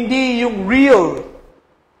 Hindi yung real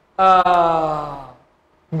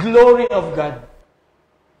glory of God.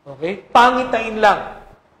 Okay? Pangitain lang.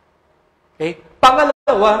 Okay?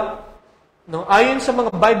 Pangalawa, no, ayon sa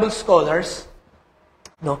mga Bible scholars,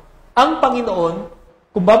 no, ang Panginoon,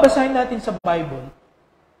 kung babasahin natin sa Bible,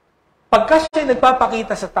 pagka siya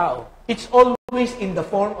nagpapakita sa tao, it's always in the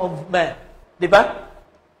form of man. Di ba?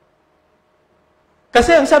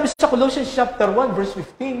 Kasi ang sabi sa Colossians chapter 1 verse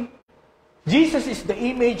 15, Jesus is the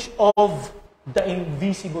image of the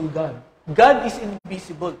invisible God. God is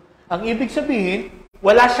invisible. Ang ibig sabihin,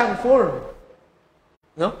 wala siyang form.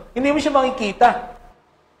 No? Hindi mo siya makikita.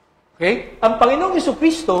 Okay? Ang Panginoong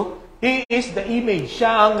Jesucristo, He is the image.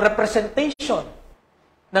 Siya ang representation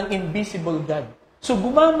ng invisible God. So,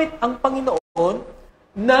 gumamit ang Panginoon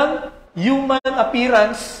ng human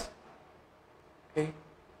appearance, okay,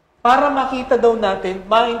 para makita daw natin,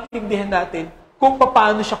 maintindihan natin kung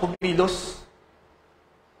paano siya kumilos.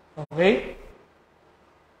 Okay?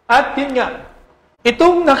 At yun nga,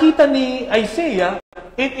 itong nakita ni Isaiah,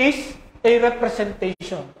 it is a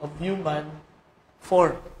representation of human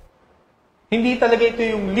form. Hindi talaga ito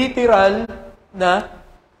yung literal na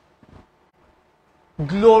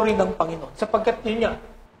glory ng Panginoon. Sapagkat yun nga,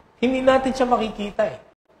 hindi natin siya makikita eh.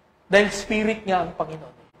 Dahil spirit nga ang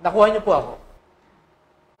Panginoon. Nakuha niyo po ako.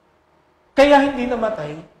 Kaya hindi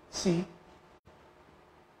namatay si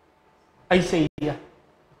Isaiah.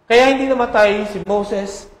 Kaya hindi namatay si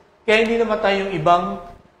Moses. Kaya hindi namatay yung ibang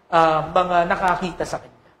mga nakakita sa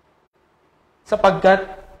kanya. Sapagkat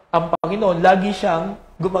ang Panginoon, lagi siyang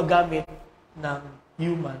gumagamit ng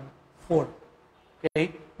human form.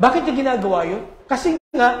 Okay? Bakit niya ginagawa yun? Kasi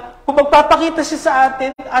nga, kung magpapakita siya sa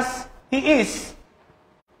atin as He is,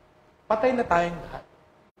 patay na tayong lahat.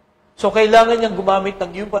 So, kailangan niyang gumamit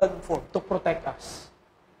ng human form to protect us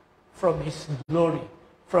from His glory,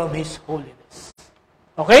 from His holiness.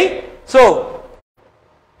 Okay? So,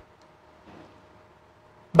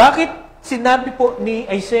 bakit sinabi po ni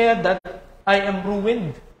Isaiah that I am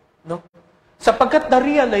ruined? No? Sapagkat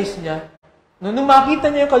na-realize niya, nung makita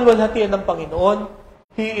niya yung kaluwalhatian ng Panginoon,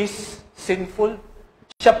 He is sinful.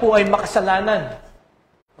 Siya po ay makasalanan.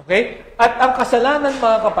 Okay? At ang kasalanan,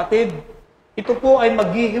 mga kapatid, ito po ay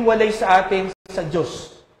maghihiwalay sa atin sa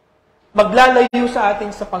Diyos. Maglalayo sa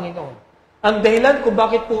atin sa Panginoon. Ang dahilan kung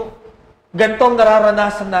bakit po ganito ang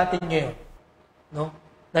nararanasan natin ngayon. No?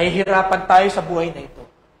 Nahihirapan tayo sa buhay na ito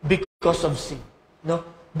because of sin. No?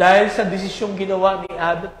 Dahil sa desisyong ginawa ni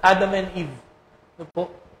Adam and Eve. No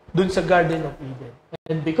po? Dun sa Garden of Eden.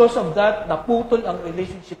 And because of that, naputol ang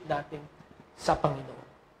relationship natin sa Panginoon.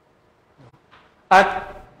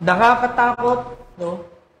 At nakakatakot, no,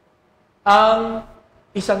 ang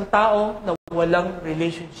isang tao na walang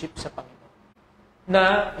relationship sa Panginoon.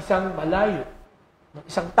 Na isang malayo.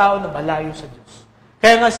 Isang tao na malayo sa Diyos.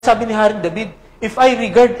 Kaya nga sabi ni Haring David, if I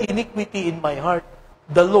regard iniquity in my heart,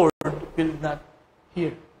 the Lord will not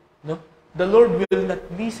hear. No? The Lord will not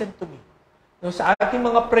listen to me. No, sa ating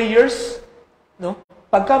mga prayers, no,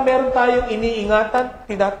 pagka meron tayong iniingatan,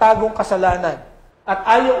 tinatagong kasalanan, at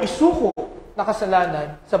ayaw isuko na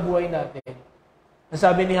kasalanan sa buhay natin,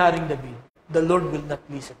 nasabi ni Haring David, the Lord will not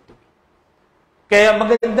listen to me. Kaya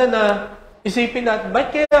maganda na isipin natin,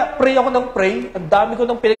 bakit kaya pray ako ng pray, ang dami ko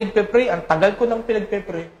ng pinagpe-pray, ang tagal ko ng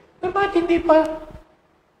pinagpe-pray, pero bakit hindi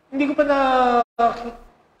ko pa na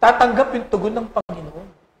tatanggap yung tugon ng Panginoon?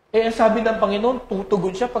 Eh, sabi ng Panginoon,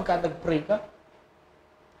 tutugon siya pagka nag-pray ka.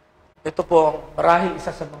 Ito po ang marahil isa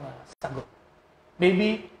sa mga sagot.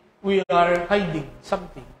 Maybe we are hiding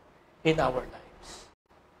something in our lives.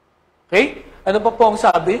 Okay? Ano pa po ang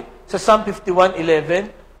sabi? Sa Psalm 51:11,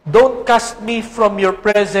 don't cast me from your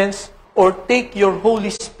presence or take your Holy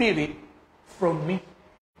Spirit from me.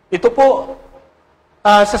 Ito po,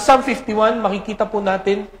 sa Psalm 51, makikita po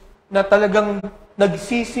natin na talagang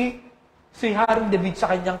nagsisi si Haring David sa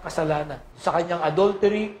kanyang kasalanan, sa kanyang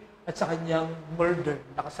adultery, at sa kanyang murder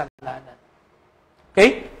na kasalanan.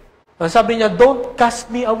 Okay? Sabi niya, don't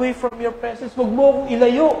cast me away from your presence. Huwag mo akong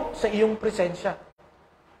ilayo sa iyong presensya.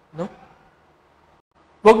 No?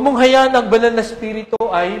 Huwag mong hayaan ang banal na spirito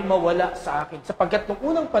ay mawala sa akin. Sapagkat noong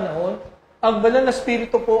unang panahon, ang banal na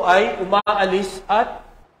spirito po ay umaalis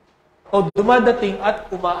o dumadating at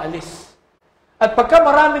umaalis. At pagka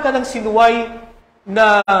marami ka ng sinuway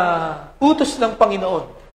na utos ng Panginoon,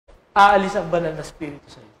 aalis ang banal na spirito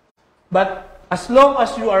sa iyo. But as long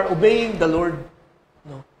as you are obeying the Lord,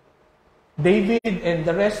 David and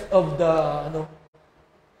the rest of the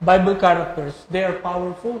Bible characters, they are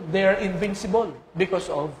powerful, they are invincible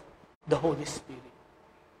because of the Holy Spirit.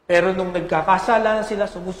 Pero nung nagkakasala na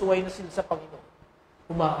sila, sumusuway na sila sa Panginoon,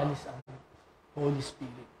 umaalis ang Holy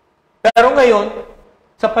Spirit. Pero ngayon,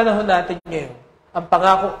 sa panahon natin ngayon, ang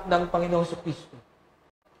pangako ng Panginoong Kristo,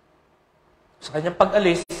 sa kanyang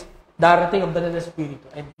pag-alis, darating ang banal na Espiritu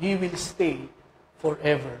and He will stay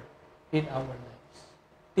forever in our lives.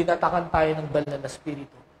 Tinatakan tayo ng banal na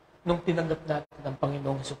Espiritu nung tinanggap natin ang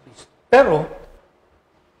Panginoong Kristo. Pero,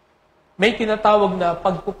 may tinatawag na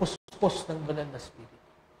pagpupuspos ng banal na Espiritu.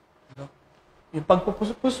 No? Yung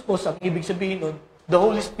pagpupuspos, ang ibig sabihin nun, the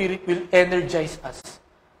Holy Spirit will energize us.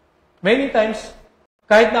 Many times,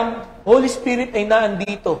 kahit na ang Holy Spirit ay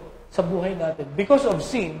naandito sa buhay natin, because of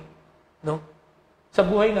sin, sa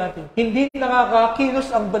buhay natin, hindi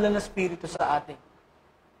nakakakilos ang banal na Espiritu sa atin.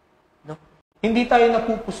 No? Hindi tayo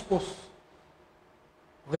napupuspos.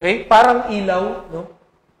 Okay? Parang ilaw,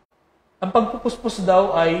 Ang pagpupuspos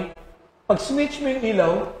daw ay, pag switch mo yung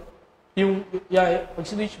ilaw, pag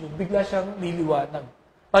switch mo, bigla siyang liliwanag.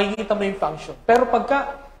 Makikita mo yung function. Pero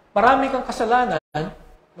pagka marami kang kasalanan,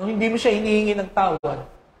 hindi mo siya hinihingi ng tawad,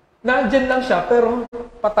 nandyan lang siya, pero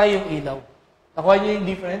patay yung ilaw. Nakuha niyo yung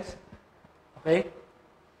difference? Okay?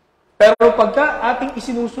 Pero pagka ating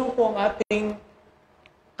isinusuko ang ating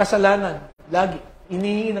kasalanan, lagi,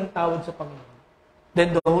 inihingi ng tawad sa Panginoon,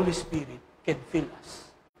 then the Holy Spirit can fill us.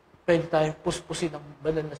 Pwede tayong puspusin ng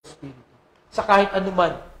banal na Espiritu sa kahit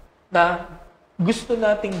anuman na gusto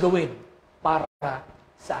nating gawin para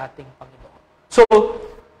sa ating Panginoon. So,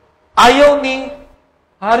 ayaw ni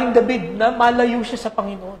Haring David na malayo siya sa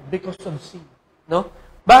Panginoon because of sin. No?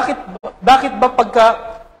 Bakit ba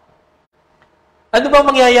pagka ano ba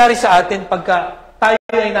mangyayari sa atin pagka tayo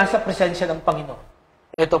ay nasa presensya ng Panginoon?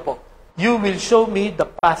 Ito po. You will show me the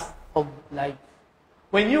path of life.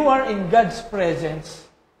 When you are in God's presence,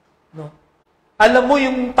 alam mo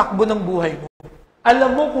yung takbo ng buhay mo.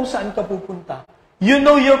 Alam mo kung saan ka pupunta. You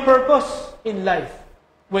know your purpose in life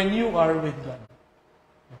when you are with God.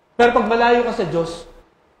 Pero pag malayo ka sa Diyos,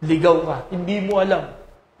 ligaw ka. Hindi mo alam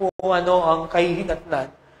kung ano ang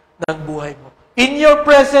kahihinatnan ng buhay mo. In your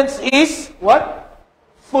presence is, what?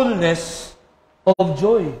 Fullness of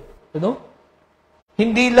joy.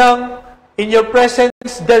 Hindi lang, in your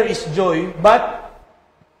presence, there is joy, but,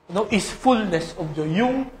 is fullness of joy.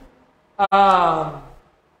 Yung, ano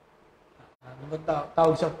ba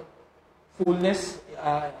tawag sa fullness,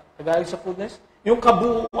 Tagalog sa fullness? Yung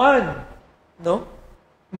kabuuan,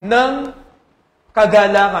 ng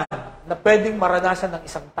kagalakan na pwedeng maranasan ng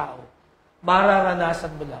isang tao,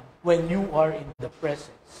 mararanasan mo lang when you are in the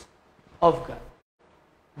presence of God.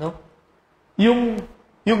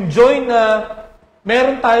 Yung joy na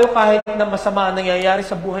meron tayo kahit na masama ang nangyayari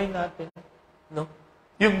sa buhay natin.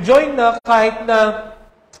 Yung joy na kahit na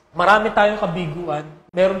marami tayong kabiguan,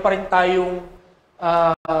 meron pa rin tayong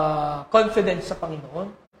confidence sa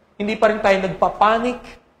Panginoon. Hindi pa rin tayo nagpapanik.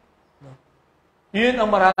 Yun ang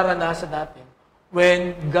mararanasan natin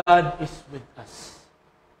when God is with us.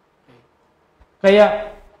 Okay.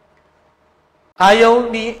 Kaya,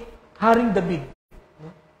 ayaw ni Haring David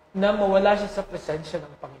na mawala siya sa presensya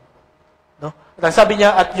ng Panginoon. No? At sabi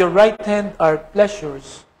niya, at your right hand are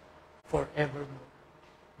pleasures forevermore.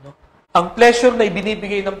 No? Ang pleasure na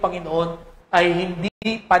ibinibigay ng Panginoon ay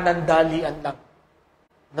hindi panandalian lang.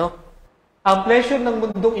 No? Ang pleasure ng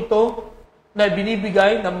mundong ito na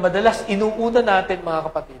binibigay na madalas inuuna natin, mga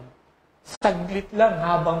kapatid, saglit lang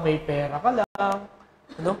habang may pera ka lang,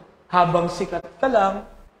 ano? Habang sikat ka lang,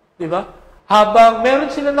 di ba? Habang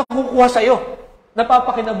meron sila nakukuha sa iyo,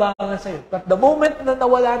 napapakinabangan sa iyo. But the moment na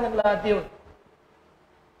nawala ng lahat yun,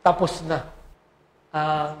 tapos na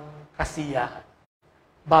ang kasiyahan.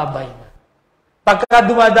 Babay na. Pagka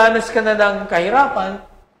dumadanas ka na ng kahirapan,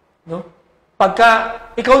 no? Pagka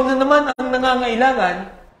ikaw na naman ang nangangailangan,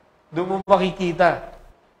 doon mo makikita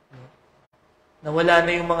na wala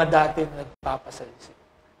na yung mga dati na nagpapasalisip.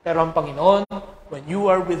 Pero ang Panginoon, when you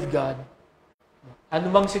are with God,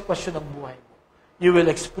 anumang sitwasyon ng buhay mo, you will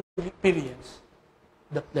experience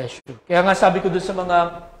the pleasure. Kaya nga sabi ko doon sa mga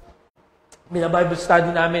Bible study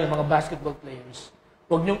namin, mga basketball players,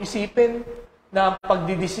 huwag niyong isipin na ang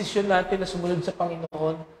pagdidesisyon natin na sumunod sa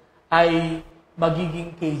Panginoon ay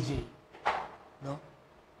magiging KJ. No?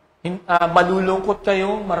 Malulungkot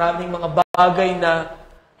kayo, maraming mga bagay na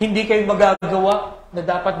hindi kayo magagawa na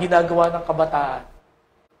dapat ginagawa ng kabataan.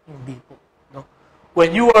 Hindi po. No?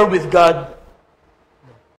 When you are with God,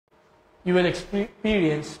 you will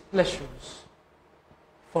experience pleasures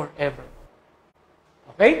forever.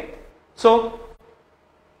 Okay? So,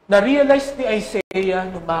 na-realize ni Isaiah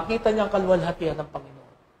nung makita niya ang kaluwalhatian ng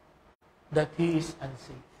Panginoon that he is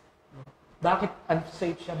unsafe. No? Bakit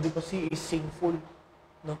unsafe siya? Because he is sinful.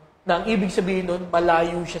 No? Na ang ibig sabihin nun,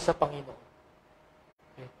 malayo siya sa Panginoon.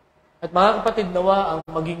 Okay? At mga kapatid, nawa, ang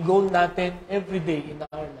maging goal natin every day in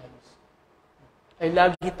our lives ay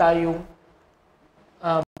lagi tayong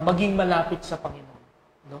maging malapit sa Panginoon.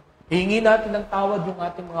 No? Hihingi natin ng tawad yung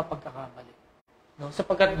ating mga pagkakamali. No?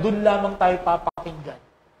 Sapagkat doon lamang tayo papakinggan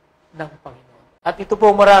ng Panginoon. At ito po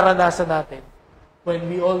mararanasan natin when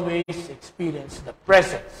we always experience the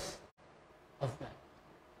presence of God.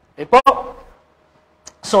 Okay po?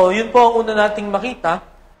 So, yun po ang una nating makita.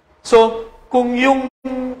 So, kung yung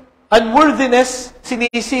unworthiness,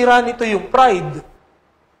 sinisira nito yung pride.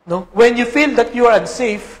 No? When you feel that you are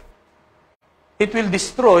unsafe, it will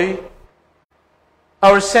destroy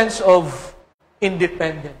our sense of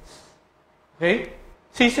independence. Okay?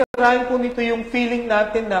 Sisirain po nito yung feeling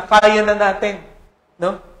natin na kaya na natin.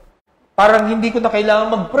 No? Parang hindi ko na kailangan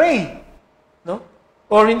mag-pray. No?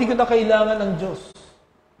 Or hindi ko na kailangan ng Diyos.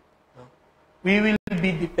 No? We will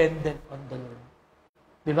be dependent on the Lord.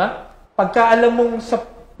 Di ba? Pagka alam mong sa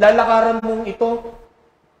lalakaran mong ito,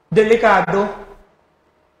 delikado,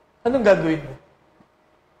 anong gagawin mo?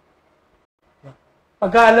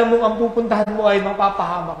 Pagka alam mong ang pupuntahan mo ay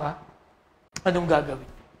mapapahama ka, anong gagawin?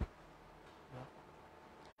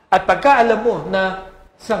 At pagka alam mo na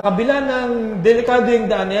sa kabila ng delikado yung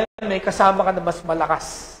daan yan, may kasama ka na mas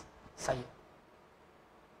malakas sa iyo.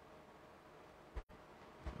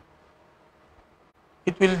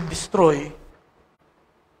 It will destroy,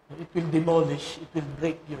 it will demolish, it will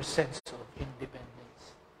break your sense of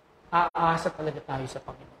independence. Aasa talaga tayo sa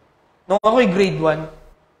Panginoon. Nung ako'y grade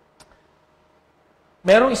 1,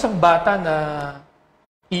 merong isang bata na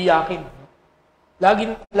iyakin.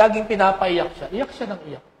 Laging pinapaiyak siya. Iyak siya ng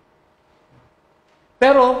iyak.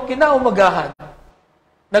 Pero, kinaumagahan,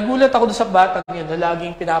 nagulat ako sa batang yun na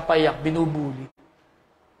laging pinapaiyak, binubuli.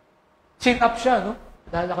 Chin up siya, no?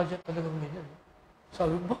 Lalakad siya talagang ganyan.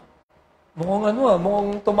 Sabi ba?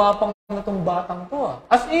 Mukhang tumapang na tong batang to,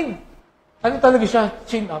 As in, ano talaga siya?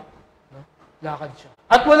 Chin up. No? Lakad siya.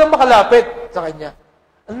 At walang makalapit sa kanya.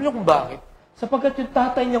 Alam niyo kung bakit? Sapagkat yung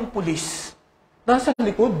tatay niyang pulis, nasa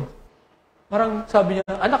likod. Parang sabi niya,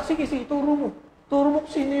 anak, sige, turo mo. Turo mo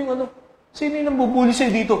kung sino yung sino yung nambubuli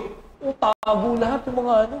sa'yo dito? Tago lahat yung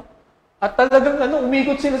mga At talagang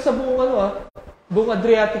umikot sila sa buong buong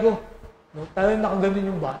Adriatico. No? Talagang nakaganon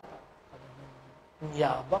yung bata. Yung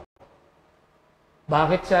yabak.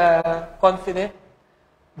 Bakit siya confident?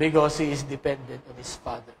 Because he is dependent on his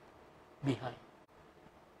father behind.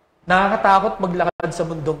 Nakakatakot maglakad sa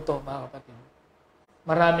mundong to, mga kapatid.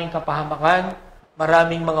 Maraming kapahamakan,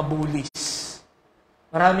 maraming mga bullies,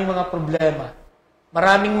 maraming mga problema,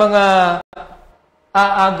 maraming mga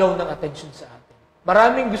aagaw ng attention sa atin.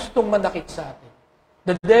 Maraming gustong manakit sa atin.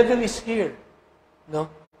 The devil is here. No?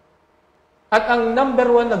 At ang number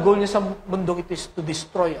 1 na goal niya sa mundong ito is to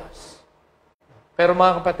destroy us. Pero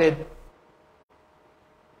mga kapatid,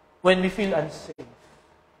 when we feel unsafe,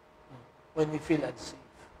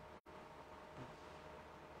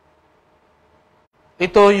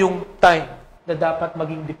 ito yung time na dapat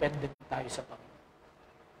maging dependent tayo sa Panginoon.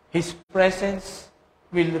 His presence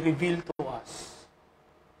will reveal to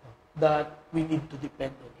that we need to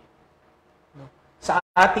depend on Him. No? Sa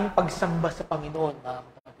ating pagsamba sa Panginoon, mga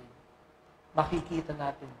kapatid, makikita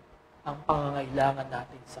natin ang pangangailangan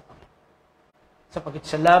natin sa Panginoon. Sapagkat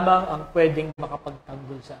siya lamang ang pwedeng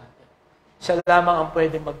makapagtanggol sa atin. Siya lamang ang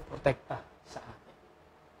pwedeng magprotekta sa atin.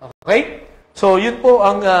 Okay? So, yun po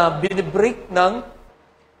ang binibreak ng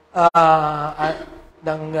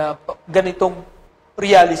ganitong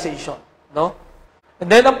realization. No?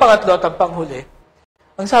 And then, ang pangatlo at ang panghuli,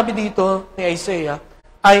 ang sabi dito ni Isaiah,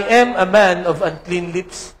 I am a man of unclean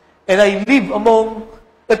lips, and I live among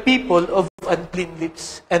the people of unclean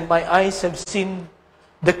lips, and my eyes have seen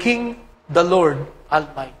the King, the Lord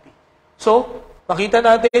Almighty. So, makita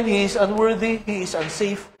natin, He is unworthy, He is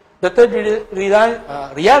unsafe. The third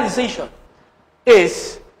realization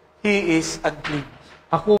is, He is unclean.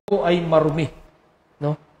 Ako ay marumi.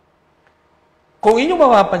 No? Kung inyong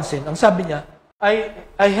mapapansin, ang sabi niya,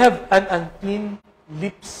 I have an unclean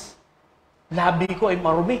lips. Labi ko ay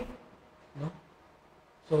marumi. No?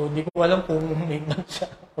 So, hindi ko alam kung may man siya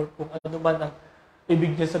or kung ano man ang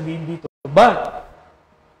ibig niya sabihin dito. But,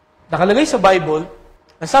 nakalagay sa Bible,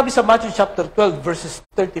 ang sabi sa Matthew chapter 12, verses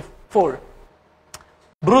 34,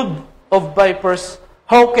 brood of vipers,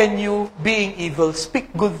 how can you, being evil,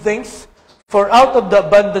 speak good things? For out of the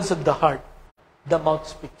abundance of the heart, the mouth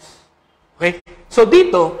speaks. Okay? So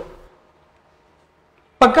dito,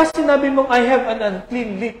 pagka sinabi mong, I have an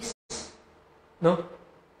unclean lips, no?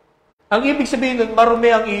 Ang ibig sabihin nun,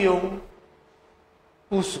 marumi ang iyong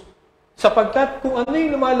puso. Sapagkat kung ano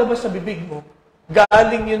yung lumalabas sa bibig mo,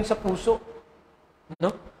 galing yun sa puso.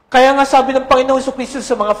 No? Kaya nga sabi ng Panginoong Jesucristo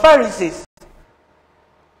sa mga Pharisees,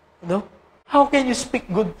 no? How can you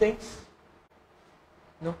speak good things?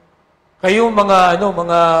 No? Kayo mga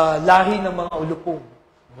lahi ng mga ulupong,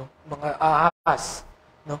 no? Mga ahas,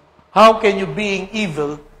 no? How can you, being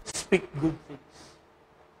evil, speak good things?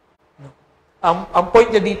 No? Ang point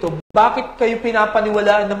niya dito, bakit kayo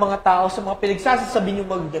pinapaniwalaan ng mga tao sa mga pinagsasasabi niyo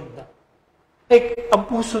magaganda? Ang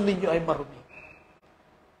puso ninyo ay marumi.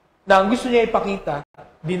 Na ang gusto niya ipakita,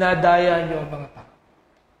 dinadaya niyo ang mga tao.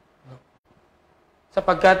 No?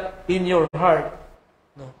 Sapagkat in your heart,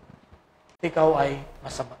 no, ikaw ay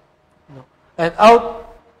masama. No? And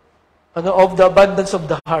out of the abundance of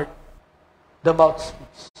the heart, the mouth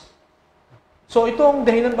speaks. So ito ang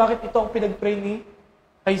dahilan bakit ito ang pinag-pray ni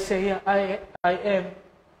Isaiah, I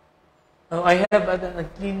have an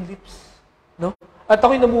unclean lips. No? At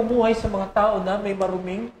ako'y namumuhay sa mga tao na may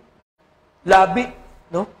maruming labi.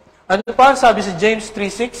 No? Ano pa sabi sa James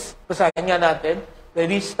 3:6? Basahin nga natin.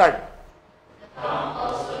 Ready, start.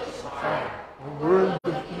 A world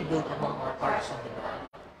of evil among our parts of the body.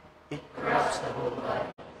 It corrupts the whole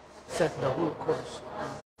body. Set the whole course on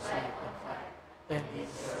fire. And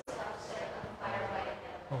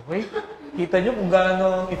okay? Kita nyo kung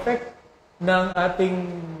gaano ang effect ng ating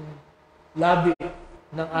labi,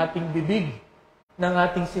 ng ating bibig, ng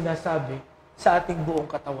ating sinasabi sa ating buong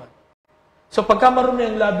katawan. So pagka marumi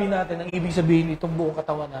ang labi natin, ang ibig sabihin itong buong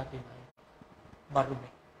katawan natin ay marumi.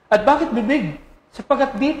 At bakit bibig?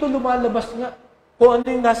 Sapagkat dito lumalabas nga kung ano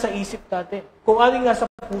yung nasa isip natin, kung ano yung nasa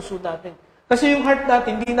puso natin. Kasi yung heart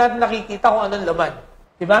natin, hindi natin nakikita kung anong laman.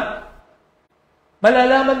 Diba?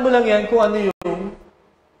 Malalaman mo lang yan kung ano yung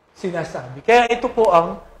sinasabi. Kaya ito po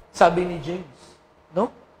ang sabi ni James.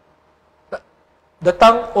 No? The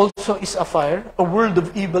tongue also is a fire, a world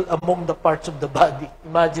of evil among the parts of the body.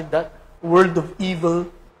 Imagine that. World of evil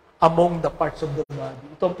among the parts of the body.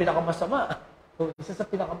 Ito ang pinakamasama. So, isa sa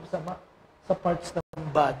pinakamasama sa parts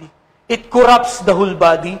ng body. It corrupts the whole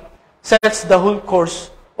body, sets the whole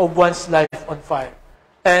course of one's life on fire,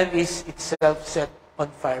 and is itself set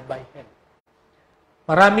on fire by hell.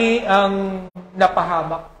 Marami ang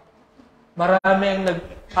napahamak. Marami ang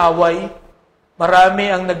nag-away. Marami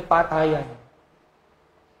ang nagpatayan.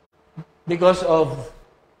 Because of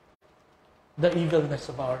the evilness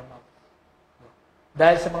of our mouth.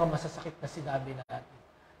 Dahil sa mga masasakit na sinabi natin.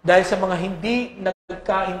 Dahil sa mga hindi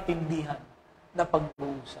nagkaintindihan na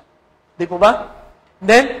pag-uusap. Di po ba?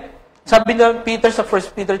 Then, sabi ng Peter sa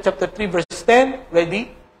 1 Peter chapter 3 verse 10, ready?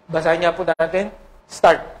 Basahin niya po natin.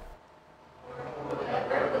 Start.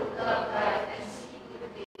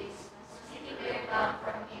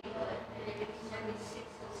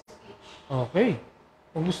 Okay.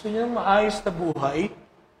 Kung gusto niyo ng maayos na buhay,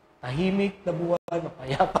 tahimik na buhay,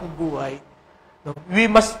 mapayapang buhay, no, we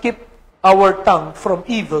must keep our tongue from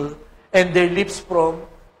evil and their lips from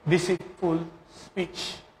deceitful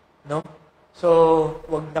speech. No? So,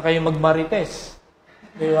 wag na kayo magmarites.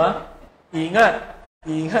 Di ba? Ingat.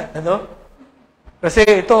 Ingat. Ano? Kasi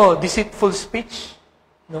ito, deceitful speech.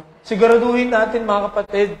 No? Siguraduhin natin, mga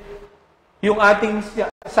kapatid, yung ating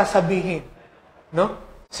sasabihin. No?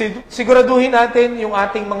 Siguraduhin natin yung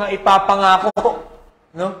ating mga ipapangako.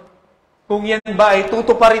 No? Kung yan ba ay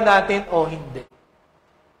tutuparin natin o hindi.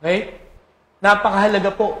 Okay?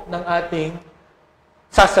 Napakahalaga po ng ating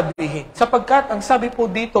sasabihin. Sapagkat, ang sabi po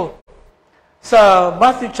dito, sa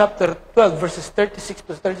Matthew chapter 12, verses 36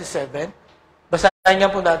 to 37, basahin nga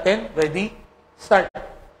po natin. Ready? Start.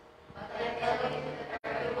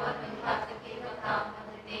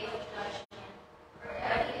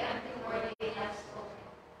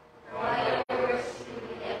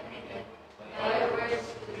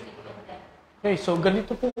 Okay, so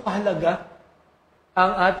ganito po kahalaga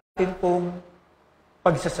ang atin pong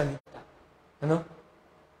pagsasalita. Ano?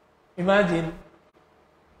 Imagine,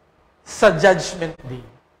 sa judgment day,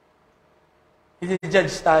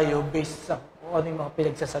 i-judge tayo based sa kung ano yung mga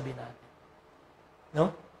pinagsasabi natin.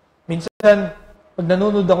 No? Minsan, pag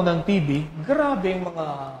nanonood ako ng TV, grabe yung mga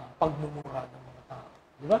pagmumura ng mga tao.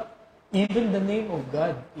 Di ba? Even the name of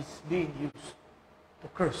God is being used to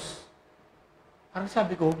curse. Parang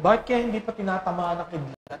sabi ko, bakit kaya hindi pa tinatamaan ng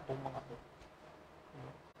kidlat itong mga to?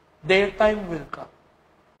 Their time will come.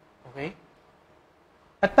 Okay?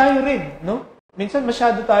 At tayo rin, no? Minsan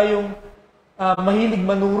masyado tayong mahilig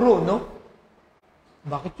manuro, no?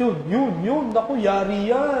 Bakit yun? Yun. Naku,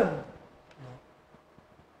 yari yan. No?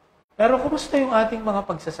 Pero kumusta yung ating mga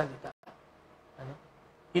pagsasalita? Ano?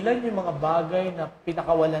 Ilan yung mga bagay na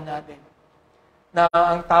pinakawalan natin na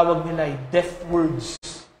ang tawag nila ay death words?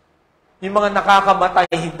 Yung mga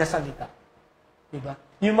nakakamatay na salita. Diba?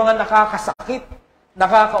 Yung mga nakakasakit,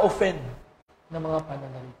 nakaka-offend na mga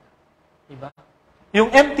pananalita. Diba?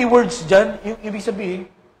 Yung empty words dyan, yung ibig sabihin,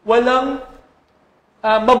 walang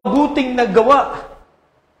mabuting nagawa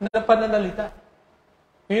na pananalita.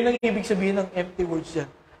 Yun ang ibig sabihin ng empty words dyan.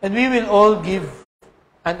 And we will all give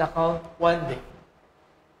an account one day.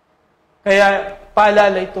 Kaya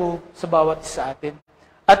paalala ito sa bawat isa atin.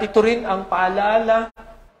 At ito rin ang paalala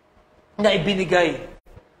na ibinigay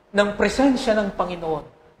ng presensya ng Panginoon,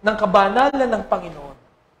 ng kabanalan ng Panginoon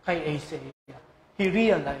kay Isaiah. He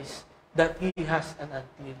realized that he has an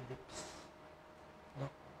unclean lips. No?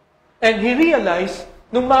 And he realized,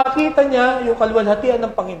 nung makita niya yung kaluwalhatian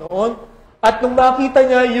ng Panginoon, at nung makita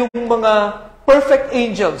niya yung mga perfect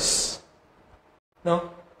angels,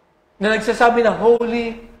 no? Na nagsasabi na,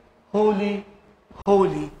 holy, holy,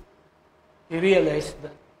 holy, he realized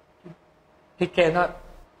that he cannot,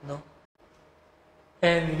 no?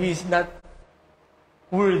 And he is not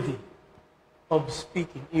worthy of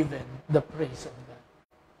speaking even the praise of God.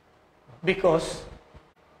 Because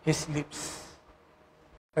his lips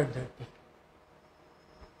are dirty.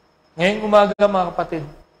 Ngayong umaga, mga kapatid,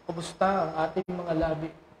 kumusta ang ating mga labi?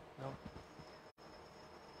 No?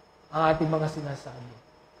 Ang ating mga sinasabi.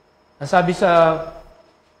 Ang sabi sa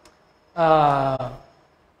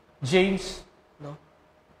James, no?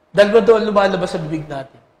 Dalawa doon lumalabas sa bibig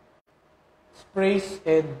natin. Praise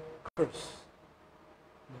and curse.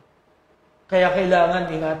 Kaya kailangan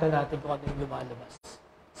ingatan natin kung ano yung lumalabas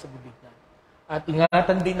sa bibig natin. At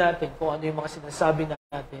ingatan din natin kung ano yung mga sinasabi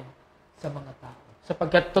natin sa mga tao.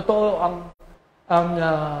 Sapagkat totoo ang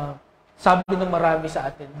sabi ng marami sa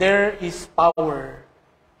atin, there is power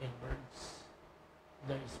in words.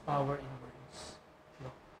 There is power in words. No?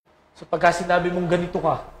 So pagka sinabi mong ganito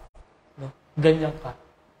ka, no? Ganyan ka,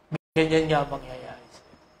 ganyan niya mangyayari.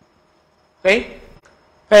 Okay?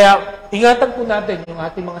 Kaya, ingatan po natin yung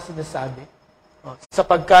ating mga sinasabi.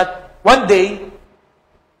 Sapagkat, one day,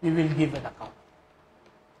 we will give an account.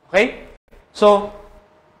 Okay? So,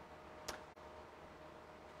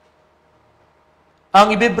 ang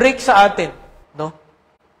i-break sa atin, no?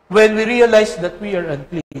 When we realize that we are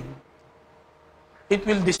unclean, it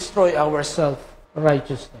will destroy our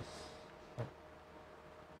self-righteousness.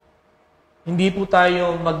 Hindi po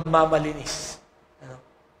tayo magmamalinis.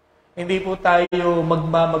 Hindi po tayo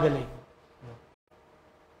magmamagaling.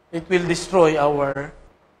 It will destroy our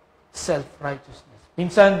self-righteousness.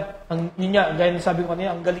 Minsan, yun nga, gaya ng sabi ko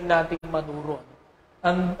kanina, ang galing nating manuro.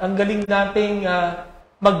 Ang galing nating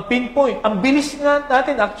mag-pinpoint. Ang bilis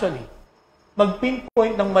natin actually,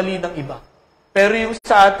 mag-pinpoint ng mali ng iba. Pero yung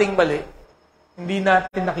sa ating mali, hindi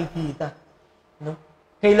natin nakikita. No?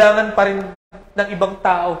 Kailangan pa rin ng ibang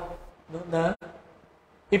tao, no, na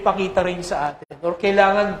ipakita rin sa atin. Or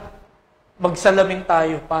kailangan magsalamin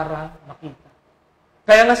tayo para makita.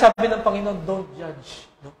 Kaya nga sabi ng Panginoon, don't judge.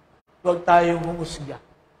 No? Huwag tayong humusga.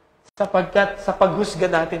 Sapagkat sa paghusga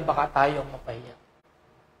natin, baka tayong mapahiya.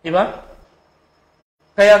 Diba?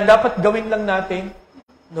 Kaya ang dapat gawin lang natin,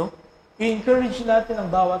 no? I-encourage natin ang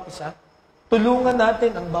bawat isa. Tulungan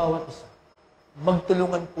natin ang bawat isa.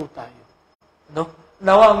 Magtulungan po tayo. No?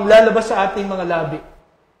 nawa ang lalabas sa ating mga labi,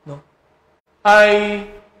 no, ay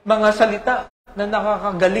mga salita na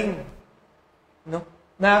nakakagaling, no,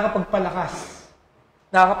 nakakapagpalakas,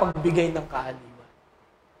 nakakapagbigay ng kaaliwan.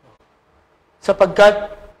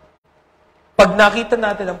 Sapagkat, pag nakita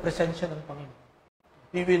natin ang presensya ng Panginoon,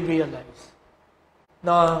 we will realize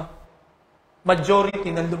na majority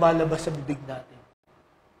ng lumalabas sa bibig natin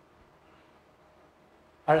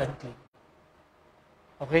are unclean.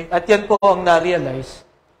 Okay? At yan po ang na-realize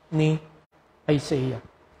ni Isaiah.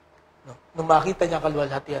 No? Nung makita niya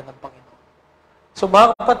kaluwalhatian ng Panginoon. So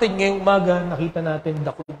mga kapatid, ngayong umaga, nakita natin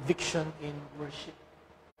the conviction in worship.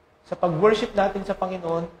 Sa pag-worship natin sa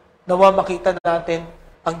Panginoon, nawa makita natin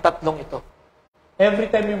ang tatlong ito. Every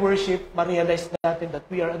time we worship, ma-realize natin that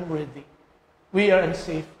we are unworthy, we are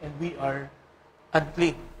unsafe, and we are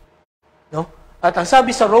unclean. No? At ang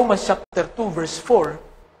sabi sa Romans chapter 2, verse 4,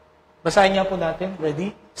 basahin niya po natin.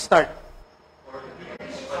 Ready? Start.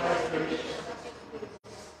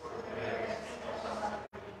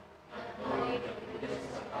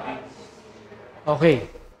 Okay.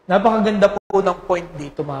 Napakaganda po ng point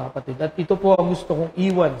dito, mga kapatid. At ito po ang gusto kong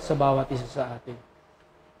iwan sa bawat isa sa atin.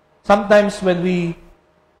 Sometimes when we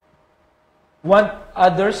want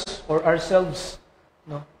others or ourselves,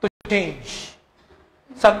 no, to change,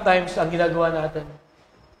 sometimes ang ginagawa natin,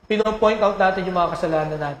 pino-point out natin yung mga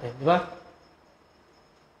kasalanan natin, di ba?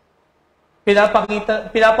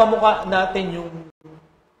 Pinapamukha natin yung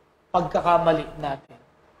pagkakamali natin.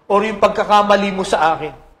 Or yung pagkakamali mo sa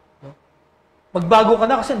akin. No? Magbago ka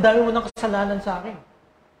na kasi ang dami mo ng kasalanan sa akin.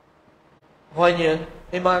 Kuha niyo yun?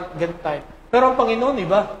 May mga ganun type. Pero ang Panginoon, di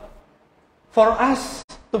ba? For us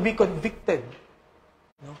to be convicted,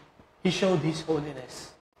 no? He showed His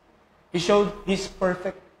holiness. He showed His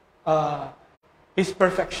His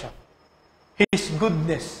perfection, His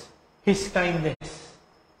goodness, His kindness.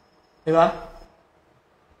 Di ba?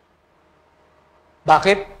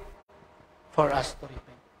 Bakit? For us to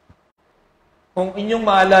repent. Kung inyong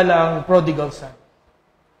maalala ang prodigal son,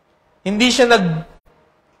 hindi siya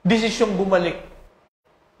nag-desisyong bumalik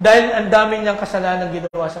dahil ang dami niyang kasalanan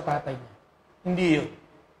ginawa sa tatay niya. Hindi yun.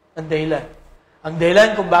 Ang dahilan. Ang dahilan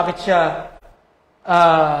kung bakit siya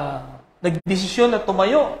nag-desisyon na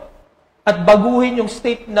tumayo at baguhin yung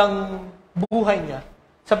state ng buhay niya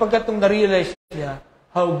sapagkat nung na-realize niya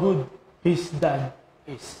how good his dad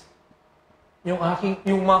is. Yung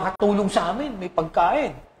mga katulong sa amin, may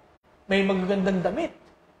pagkain, may magagandang damit.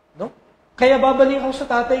 No? Kaya babalik ako sa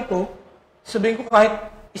tatay ko, sabihin ko kahit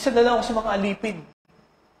isa na lang ako sa mga alipin.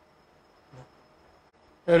 No?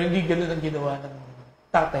 Pero hindi ganoon ang ginawa ng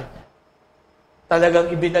tatay niya.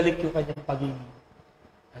 Talagang ibinalik yung kanyang pagiging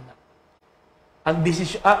anak. Ang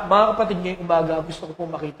desisyon, mga kapatid, ngayong umaga, gusto ko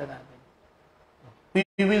pong makita natin. We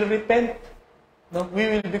will repent. No? We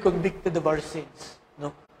will be convicted of our sins.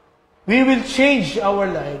 No? We will change our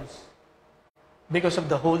lives because of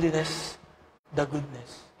the holiness, the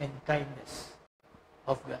goodness, and kindness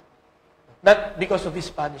of God. Not because of His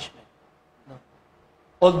punishment. No?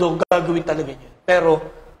 Although gagawin talaga yun. Pero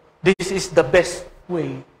this is the best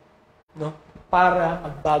way, no, para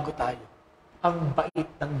magbago tayo. Ang bait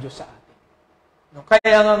ng Diyos sa atin. No?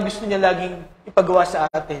 Kaya nga gusto niya laging ipagawa sa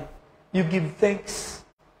atin, you give thanks.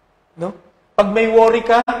 No? Pag may worry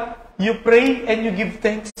ka, you pray and you give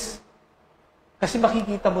thanks. Kasi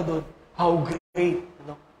makikita mo doon how great,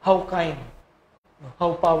 no? How kind, no?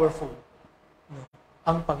 How powerful, no?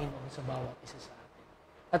 Ang Panginoon sa bawat isa sa atin.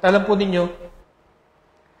 At alam po ninyo,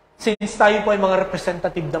 since tayo po ay mga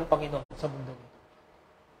representative ng Panginoon sa mundo ito,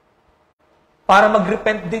 para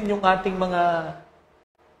mag-repent din yung ating mga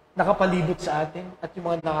nakapalibot sa atin at yung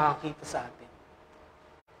mga nakakakita sa atin.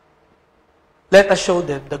 Let us show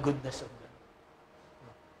them the goodness of God.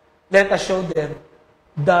 Let us show them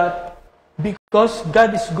that because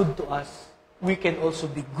God is good to us, we can also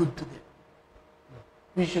be good to them.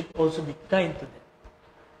 We should also be kind to them.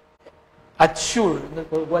 At sure, 100%,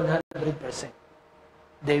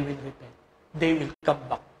 they will repent. They will come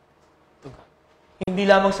back to God. Hindi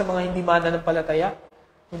lamang sa mga hindi mananampalataya,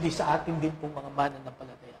 kundi sa atin din pong mga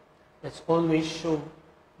mananampalataya. Let's always show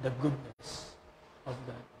the goodness of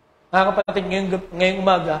God. Mga kapatid, ngayong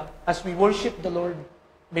umaga, as we worship the Lord,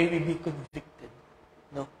 may we be convicted.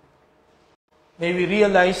 No? May we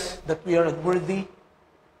realize that we are unworthy,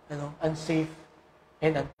 unsafe,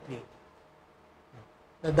 and unclean.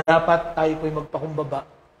 Na dapat tayo po'y magpakumbaba,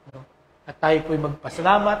 at tayo po'y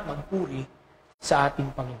magpasalamat, magpuri sa ating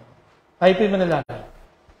Panginoon. Tayo po'y manalangin.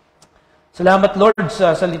 Salamat, Lord,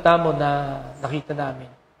 sa salita mo na nakita namin.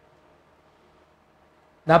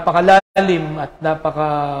 Napakalalim at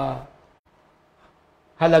napakahalaga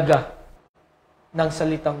ng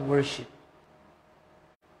salitang worship.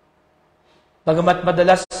 Bagamat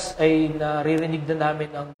madalas ay naririnig na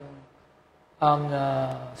namin ang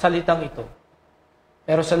salitang ito.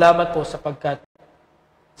 Pero salamat po sapagkat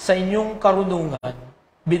sa inyong karunungan,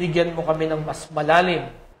 binigyan mo kami ng mas malalim,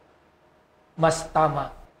 mas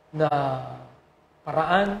tama na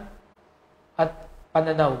paraan at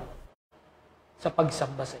pananaw sa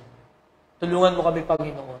pagsamba sa inyo. Tulungan mo kami,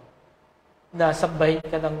 Panginoon, na sambahin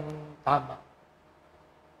ka ng tama.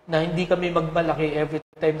 Na hindi kami magmalaki every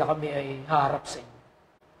time na kami ay haharap sa inyo.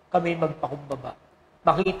 Kami magpakumbaba.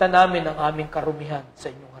 Makita namin ang aming karumihan sa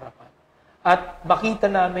inyong harapan. At makita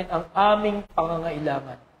namin ang aming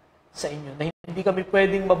pangangailangan sa inyo. Na hindi kami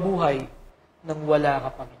pwedeng mabuhay nang wala ka,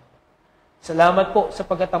 Panginoon. Salamat po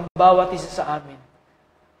sapagkat ang bawat isa sa amin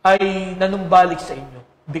ay nanumbalik sa inyo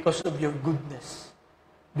because of your goodness,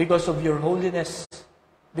 because of your holiness,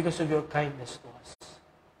 because of your kindness to us.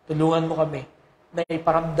 Tulungan mo kami na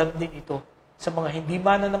iparamdam din ito sa mga hindi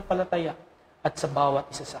mananampalataya at sa bawat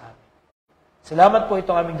isa sa amin. Salamat po,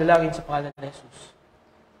 itong aming dalangin sa pangalan ni Jesus.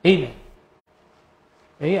 Amen.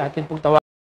 Okay, atin pong tawagan.